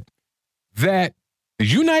said, that the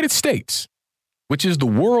United States, which is the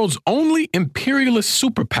world's only imperialist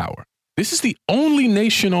superpower, this is the only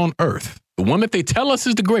nation on earth, the one that they tell us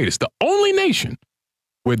is the greatest, the only nation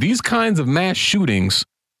where these kinds of mass shootings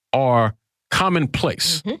are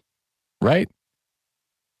commonplace, right?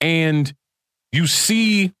 And you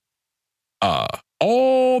see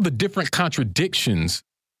all the different contradictions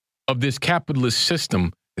of this capitalist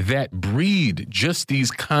system that breed just these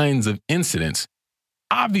kinds of incidents.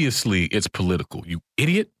 Obviously, it's political, you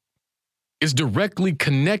idiot. It's directly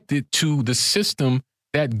connected to the system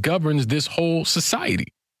that governs this whole society.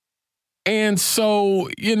 And so,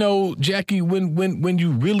 Jacquie, when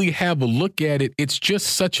you really have a look at it, it's just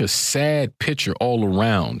such a sad picture all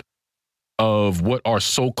around of what our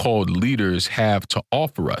so-called leaders have to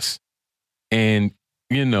offer us. And,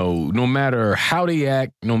 no matter how they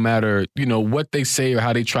act, no matter, what they say or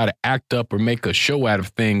how they try to act up or make a show out of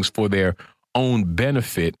things for their own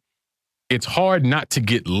benefit, it's hard not to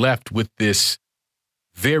get left with this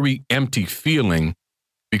very empty feeling,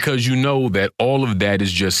 because you know that all of that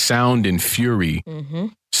is just sound and fury,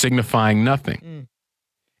 signifying nothing.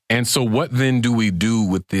 And so what then do we do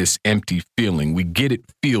with this empty feeling? We get it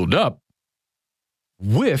filled up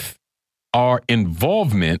with our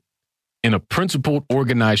involvement in a principled,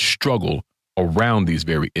 organized struggle around these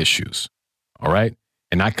very issues. All right.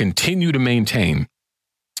 And I continue to maintain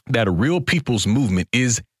that a real people's movement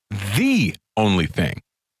is the only thing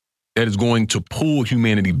that is going to pull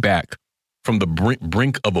humanity back from the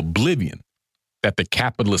brink of oblivion that the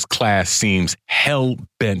capitalist class seems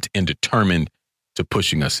hell-bent and determined to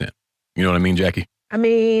pushing us in. You know what I mean, Jacquie? I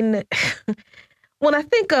mean, when I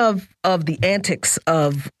think of the antics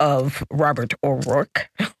of Robert O'Rourke,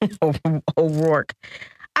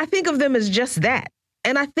 I think of them as just that.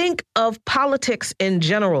 And I think of politics in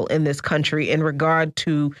general in this country in regard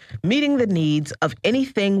to meeting the needs of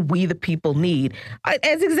anything we the people need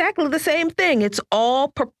as exactly the same thing. It's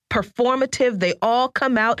all performative. They all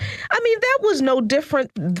come out. I mean, that was no different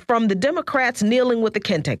from the Democrats kneeling with the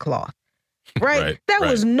kente cloth. Right? That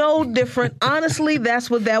was no different. Honestly, that's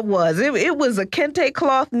what that was. It was a kente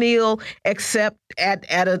cloth kneel, except at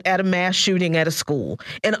a mass shooting at a school.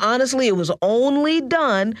 And honestly, it was only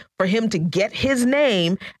done for him to get his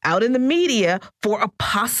name out in the media for a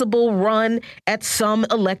possible run at some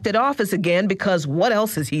elected office again, because what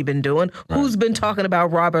else has he been doing? Right. Who's been talking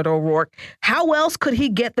about Robert O'Rourke? How else could he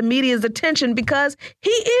get the media's attention? Because he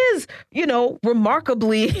is,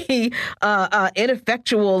 remarkably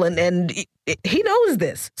ineffectual and he knows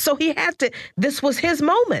this. So he had to, this was his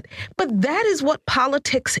moment. But that is what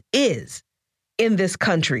politics is in this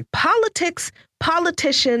country. Politics,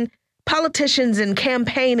 politicians and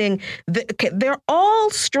campaigning, they're all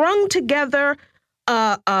strung together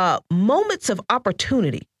moments of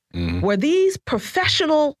opportunity where these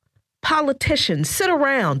professional politicians sit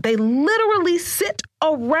around. They literally sit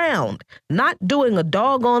around, not doing a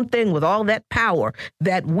doggone thing with all that power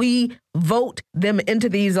that we vote them into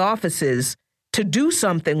these offices to do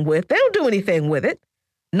something with. They don't do anything with it,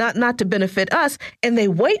 not to benefit us. And they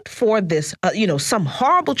wait for this, some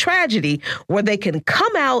horrible tragedy where they can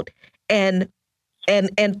come out and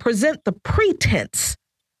present the pretense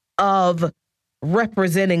of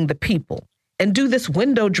representing the people and do this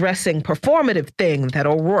window dressing performative thing that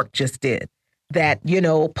O'Rourke just did, that,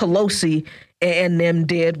 Pelosi and them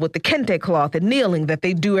did with the kente cloth and kneeling that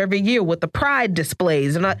they do every year with the pride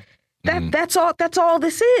displays. And that's all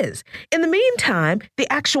this is. In the meantime, the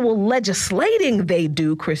actual legislating they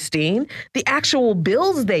do, Kristine, the actual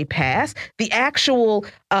bills they pass, the actual,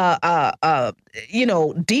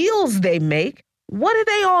 deals they make, what do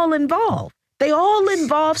they all involve? They all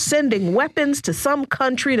involve sending weapons to some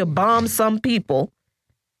country to bomb some people.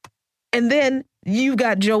 And then you've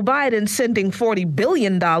got Joe Biden sending $40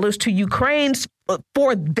 billion to Ukraine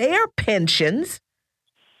for their pensions.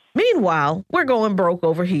 Meanwhile, we're going broke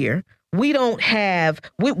over here. We don't have,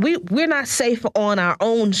 we're not safe on our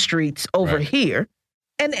own streets over here.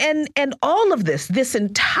 And all of this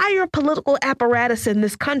entire political apparatus in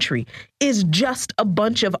this country is just a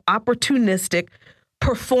bunch of opportunistic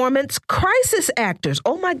performance crisis actors.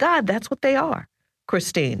 Oh my God, that's what they are,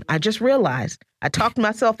 Kristine. I just realized, I talked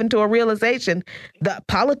myself into a realization that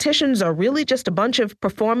politicians are really just a bunch of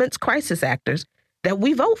performance crisis actors that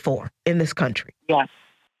we vote for in this country. Yeah.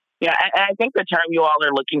 Yeah, and I think the term you all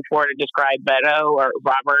are looking for to describe Beto or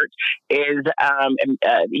Robert is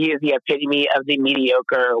he is the epitome of the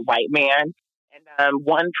mediocre white man. And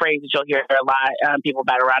one phrase that you'll hear a lot people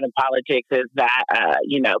bat around in politics is that,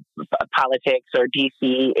 politics or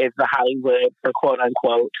DC is the Hollywood for quote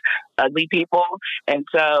unquote ugly people. And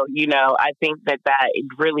so, I think that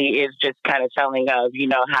really is just kind of telling of,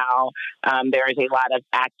 how there is a lot of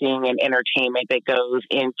acting and entertainment that goes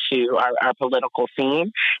into our political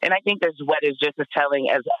scene. And I think that's what is just as telling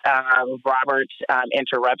as Robert's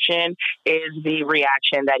interruption is the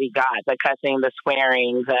reaction that he got, the cussing, the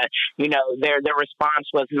swearing, their response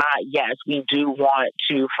was not, yes, we do want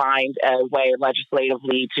to find a way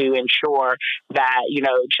legislatively to ensure that,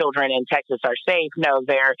 children in Texas are safe. No,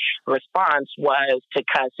 their response was to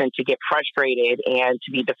cuss and to get frustrated and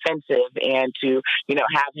to be defensive and to,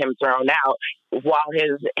 have him thrown out. while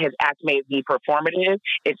his act may be performative,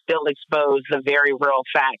 it still exposed the very real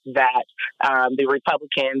fact that the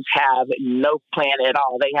Republicans have no plan at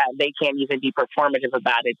all. They can't even be performative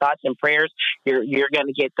about it. Thoughts and prayers, you're going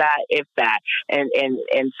to get that, if that. And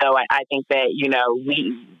so I think that, you know,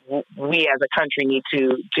 we as a country need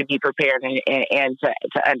to be prepared and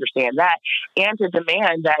to understand that, and to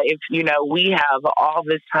demand that if, you know, we have all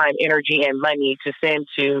this time, energy, and money to send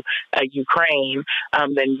to Ukraine,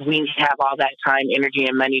 then we have all that time, energy,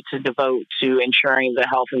 and money to devote to ensuring the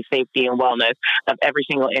health and safety and wellness of every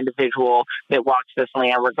single individual that walks this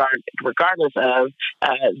land, regardless of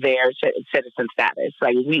their citizen status.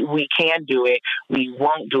 Like, we can do it. We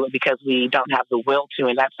won't do it because we don't have the will to,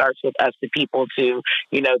 and that starts with us, the people, to,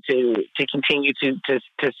 you know, to continue to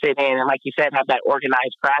sit in and, like you said, have that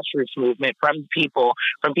organized grassroots movement from people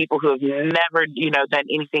who have never, you know, done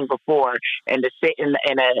anything before, and to sit in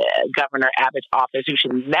a Governor Abbott's office, who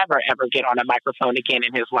should never ever get on a microphone again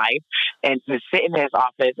in his life, and to sit in his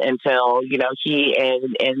office until, you know, he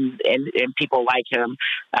and people like him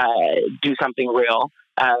do something real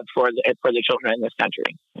for the children in this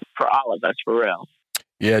country, for all of us, for real.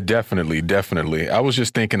 Yeah, definitely. I was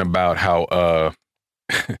just thinking about how,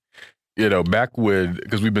 you know, back when,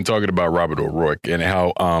 because we've been talking about Robert O'Rourke, and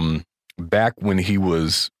how back when he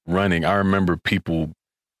was running, I remember people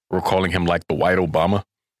were calling him like the white Obama.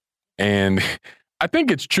 And I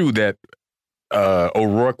think it's true that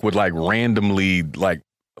O'Rourke would like randomly like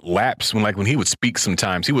lapse when he would speak.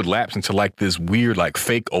 Sometimes he would lapse into like this weird like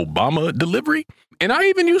fake Obama delivery. And I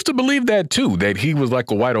even used to believe that too, that he was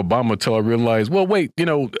like a white Obama, until I realized, well, wait, you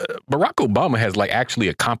know, Barack Obama has like actually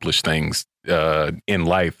accomplished things in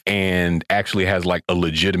life, and actually has like a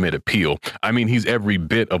legitimate appeal. I mean, he's every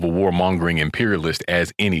bit of a warmongering imperialist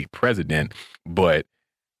as any president, but,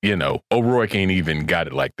 you know, O'Rourke ain't even got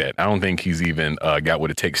it like that. I don't think he's even got what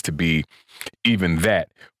it takes to be even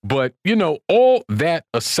that. But, you know, all that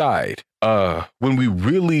aside, when we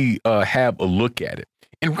really have a look at it,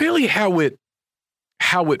 and really how it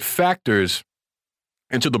factors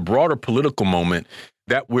into the broader political moment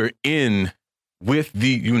that we're in with the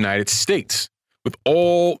United States, with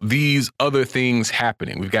all these other things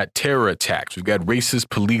happening. We've got terror attacks. We've got racist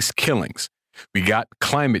police killings. We got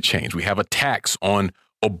climate change. We have attacks on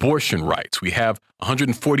abortion rights. We have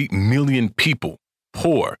 140 million people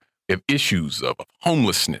poor. We have issues of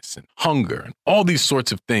homelessness and hunger and all these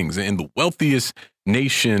sorts of things in the wealthiest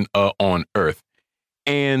nation on earth.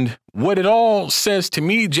 And what it all says to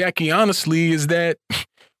me, Jacquie, honestly, is that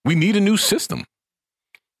we need a new system.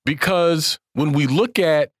 Because when we look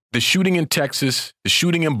at the shooting in Texas, the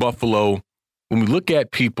shooting in Buffalo, when we look at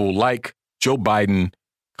people like Joe Biden,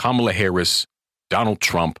 Kamala Harris, Donald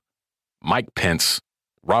Trump, Mike Pence,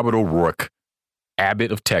 Robert O'Rourke,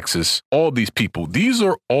 Abbott of Texas, all these people, these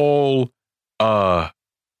are all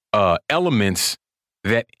elements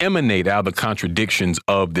that emanate out of the contradictions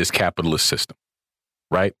of this capitalist system,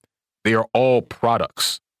 right? They are all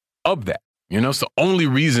products of that. You know, it's the only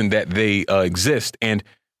reason that they exist. And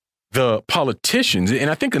the politicians, and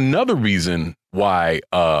I think another reason why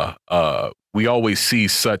we always see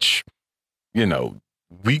such, you know,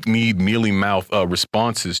 weak-kneed, mealy-mouthed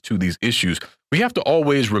responses to these issues, we have to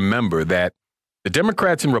always remember that the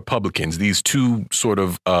Democrats and Republicans, these two sort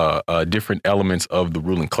of different elements of the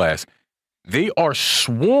ruling class, they are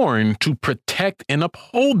sworn to protect and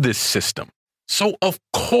uphold this system. So, of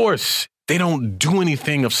course, they don't do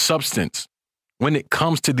anything of substance when it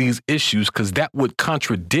comes to these issues, because that would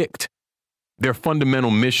contradict their fundamental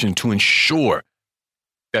mission to ensure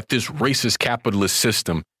that this racist capitalist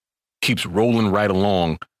system keeps rolling right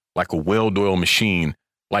along like a well-oiled machine,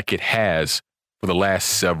 like it has for the last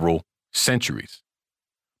several centuries.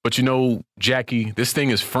 But you know, Jacquie, this thing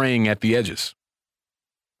is fraying at the edges.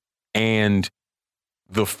 And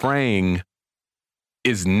the fraying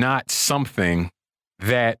is not something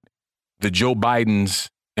that the Joe Bidens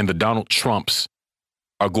and the Donald Trumps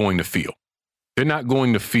are going to feel. They're not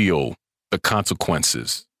going to feel the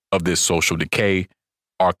consequences of this social decay.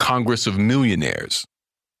 Our Congress of Millionaires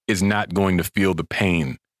is not going to feel the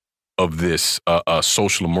pain of this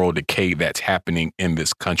social and moral decay that's happening in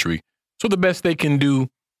this country. So the best they can do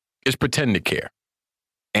is pretend to care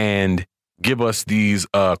and give us these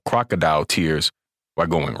crocodile tears by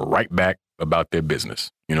going right back about their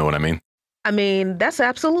business. You know what I mean? I mean, that's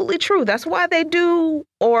absolutely true. That's why they do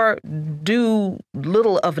or do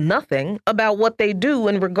little of nothing about what they do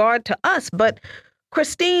in regard to us. But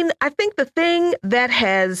Kristine, I think the thing that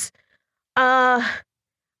has, I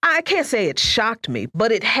can't say it shocked me,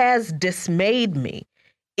 but it has dismayed me,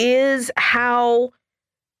 is how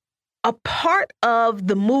a part of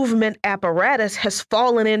the movement apparatus has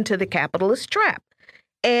fallen into the capitalist trap.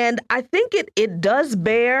 And I think it does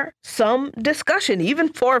bear some discussion,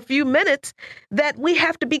 even for a few minutes, that we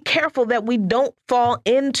have to be careful that we don't fall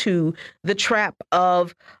into the trap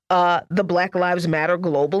of the Black Lives Matter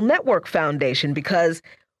Global Network Foundation, because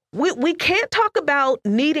we can't talk about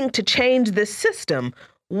needing to change this system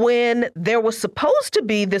when there was supposed to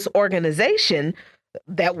be this organization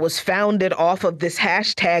that was founded off of this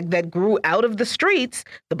hashtag that grew out of the streets,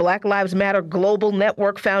 the Black Lives Matter Global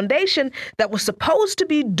Network Foundation, that was supposed to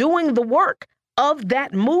be doing the work of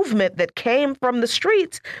that movement that came from the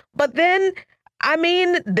streets. But then, I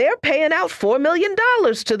mean, they're paying out $4 million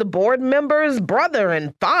to the board member's brother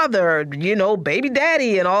and father, baby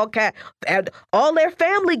daddy and all their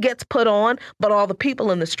family gets put on, but all the people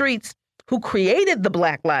in the streets who created the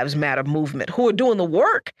Black Lives Matter movement, who are doing the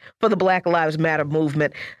work for the Black Lives Matter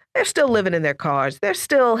movement, they're still living in their cars. They're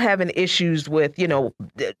still having issues with,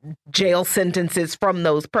 jail sentences from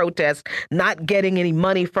those protests, not getting any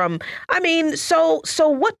money from. So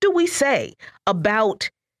what do we say about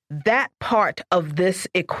that part of this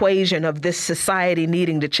equation of this society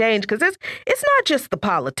needing to change? Because it's not just the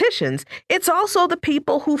politicians. It's also the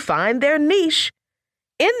people who find their niche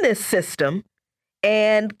in this system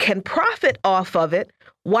and can profit off of it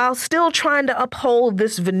while still trying to uphold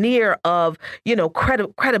this veneer of,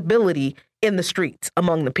 credibility in the streets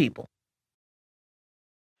among the people.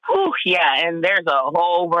 Oh, yeah. And there's a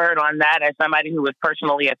whole word on that as somebody who was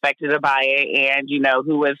personally affected by it and,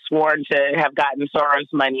 who was sworn to have gotten Soros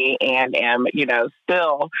money and am,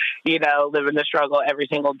 still, living the struggle every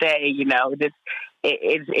single day.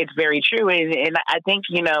 It's very true. And I think,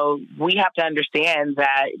 we have to understand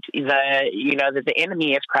that that the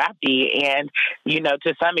enemy is crafty and,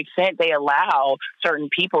 to some extent they allow certain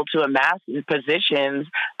people to amass positions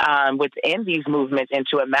within these movements and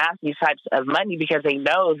to amass these types of money because they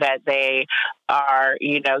know that they are,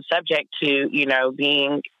 subject to,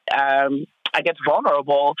 being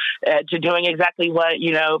vulnerable to doing exactly what,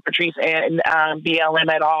 Patrice and BLM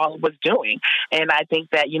et al. Was doing. And I think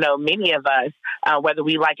that, many of us, whether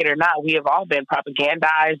we like it or not, we have all been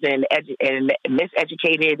propagandized and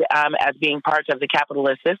miseducated as being parts of the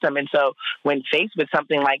capitalist system. And so when faced with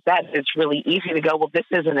something like that, it's really easy to go, well, this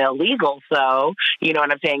isn't illegal. So, you know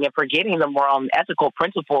what I'm saying? And forgetting the moral and ethical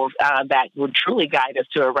principles that would truly guide us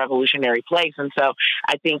to a revolutionary place. And so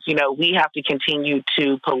I think, we have to continue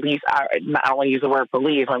to police I don't want to use the word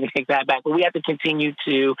police, let me take that back, but we have to continue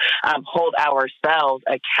to hold ourselves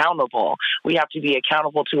accountable. We have to be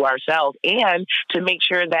accountable to ourselves and to make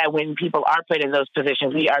sure that when people are put in those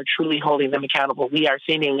positions, we are truly holding them accountable. We are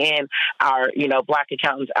sending in our, Black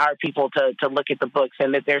accountants, our people to look at the books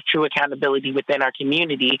and that there's true accountability within our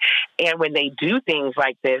community. And when they do things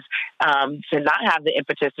like this, to not have the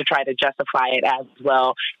impetus to try to justify it as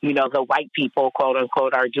well, the white people, quote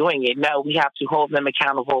unquote, are doing it. No, we have to hold them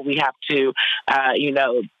accountable. We have to,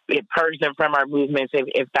 purge them from our movements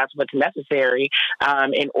if that's what's necessary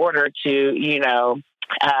in order to,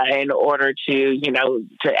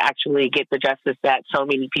 to actually get the justice that so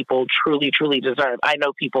many people truly, truly deserve. I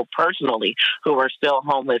know people personally who are still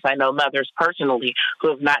homeless. I know mothers personally who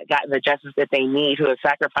have not gotten the justice that they need, who have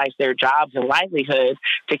sacrificed their jobs and livelihoods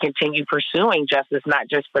to continue pursuing justice, not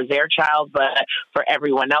just for their child, but for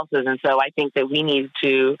everyone else's. And so I think that we need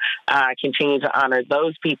to continue to honor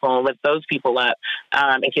those people and lift those people up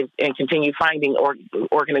and continue finding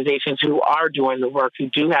organizations who are doing the work, who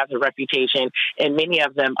do have the reputation, and many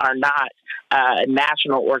of them are not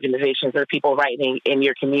national organizations. There are people writing in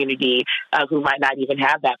your community who might not even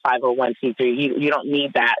have that 501c3. You don't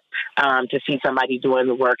need that to see somebody doing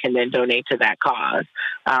the work and then donate to that cause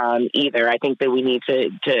either. I think that we need to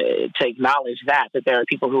acknowledge that there are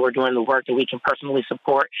people who are doing the work that we can personally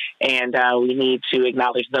support, and we need to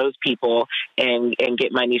acknowledge those people and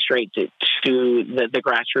get money straight to the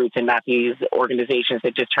grassroots and not these organizations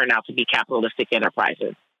that just turn out to be capitalistic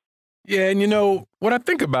enterprises. Yeah, and what I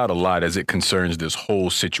think about a lot as it concerns this whole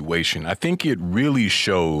situation, I think it really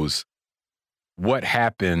shows what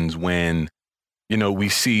happens when, we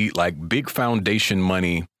see like big foundation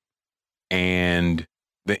money and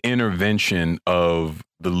the intervention of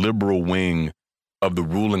the liberal wing of the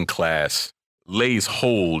ruling class lays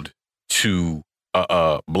hold to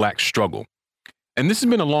a Black struggle. And this has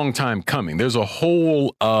been a long time coming. There's a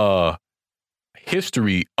whole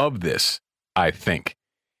history of this, I think.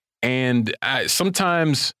 And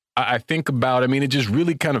sometimes I think about, it just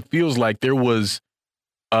really kind of feels like there was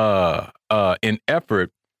an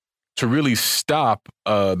effort to really stop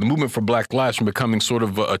the movement for Black lives from becoming sort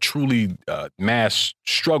of a truly mass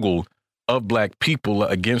struggle of Black people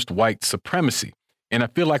against white supremacy. And I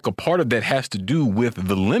feel like a part of that has to do with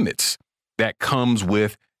the limits that comes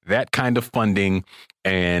with that kind of funding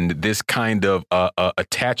and this kind of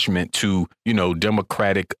attachment to,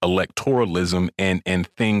 democratic electoralism and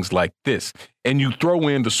things like this. And you throw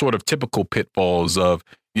in the sort of typical pitfalls of,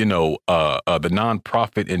 the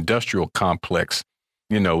nonprofit industrial complex,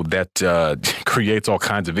 that creates all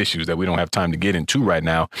kinds of issues that we don't have time to get into right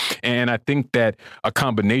now. And I think that a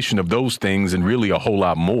combination of those things and really a whole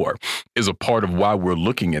lot more is a part of why we're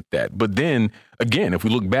looking at that. But then again, if we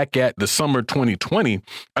look back at the summer 2020,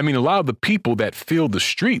 a lot of the people that filled the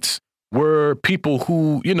streets were people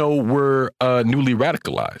who, were newly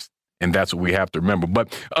radicalized. And that's what we have to remember.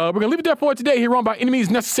 But we're going to leave it there for today here on By Any Means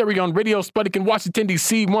Necessary on Radio Sputnik in Washington,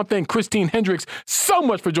 D.C. One thing, Kristine Hendrix, so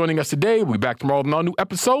much for joining us today. We'll be back tomorrow with all new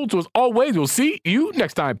episodes. So as always, we'll see you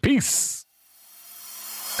next time. Peace.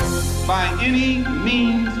 By any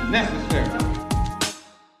means necessary.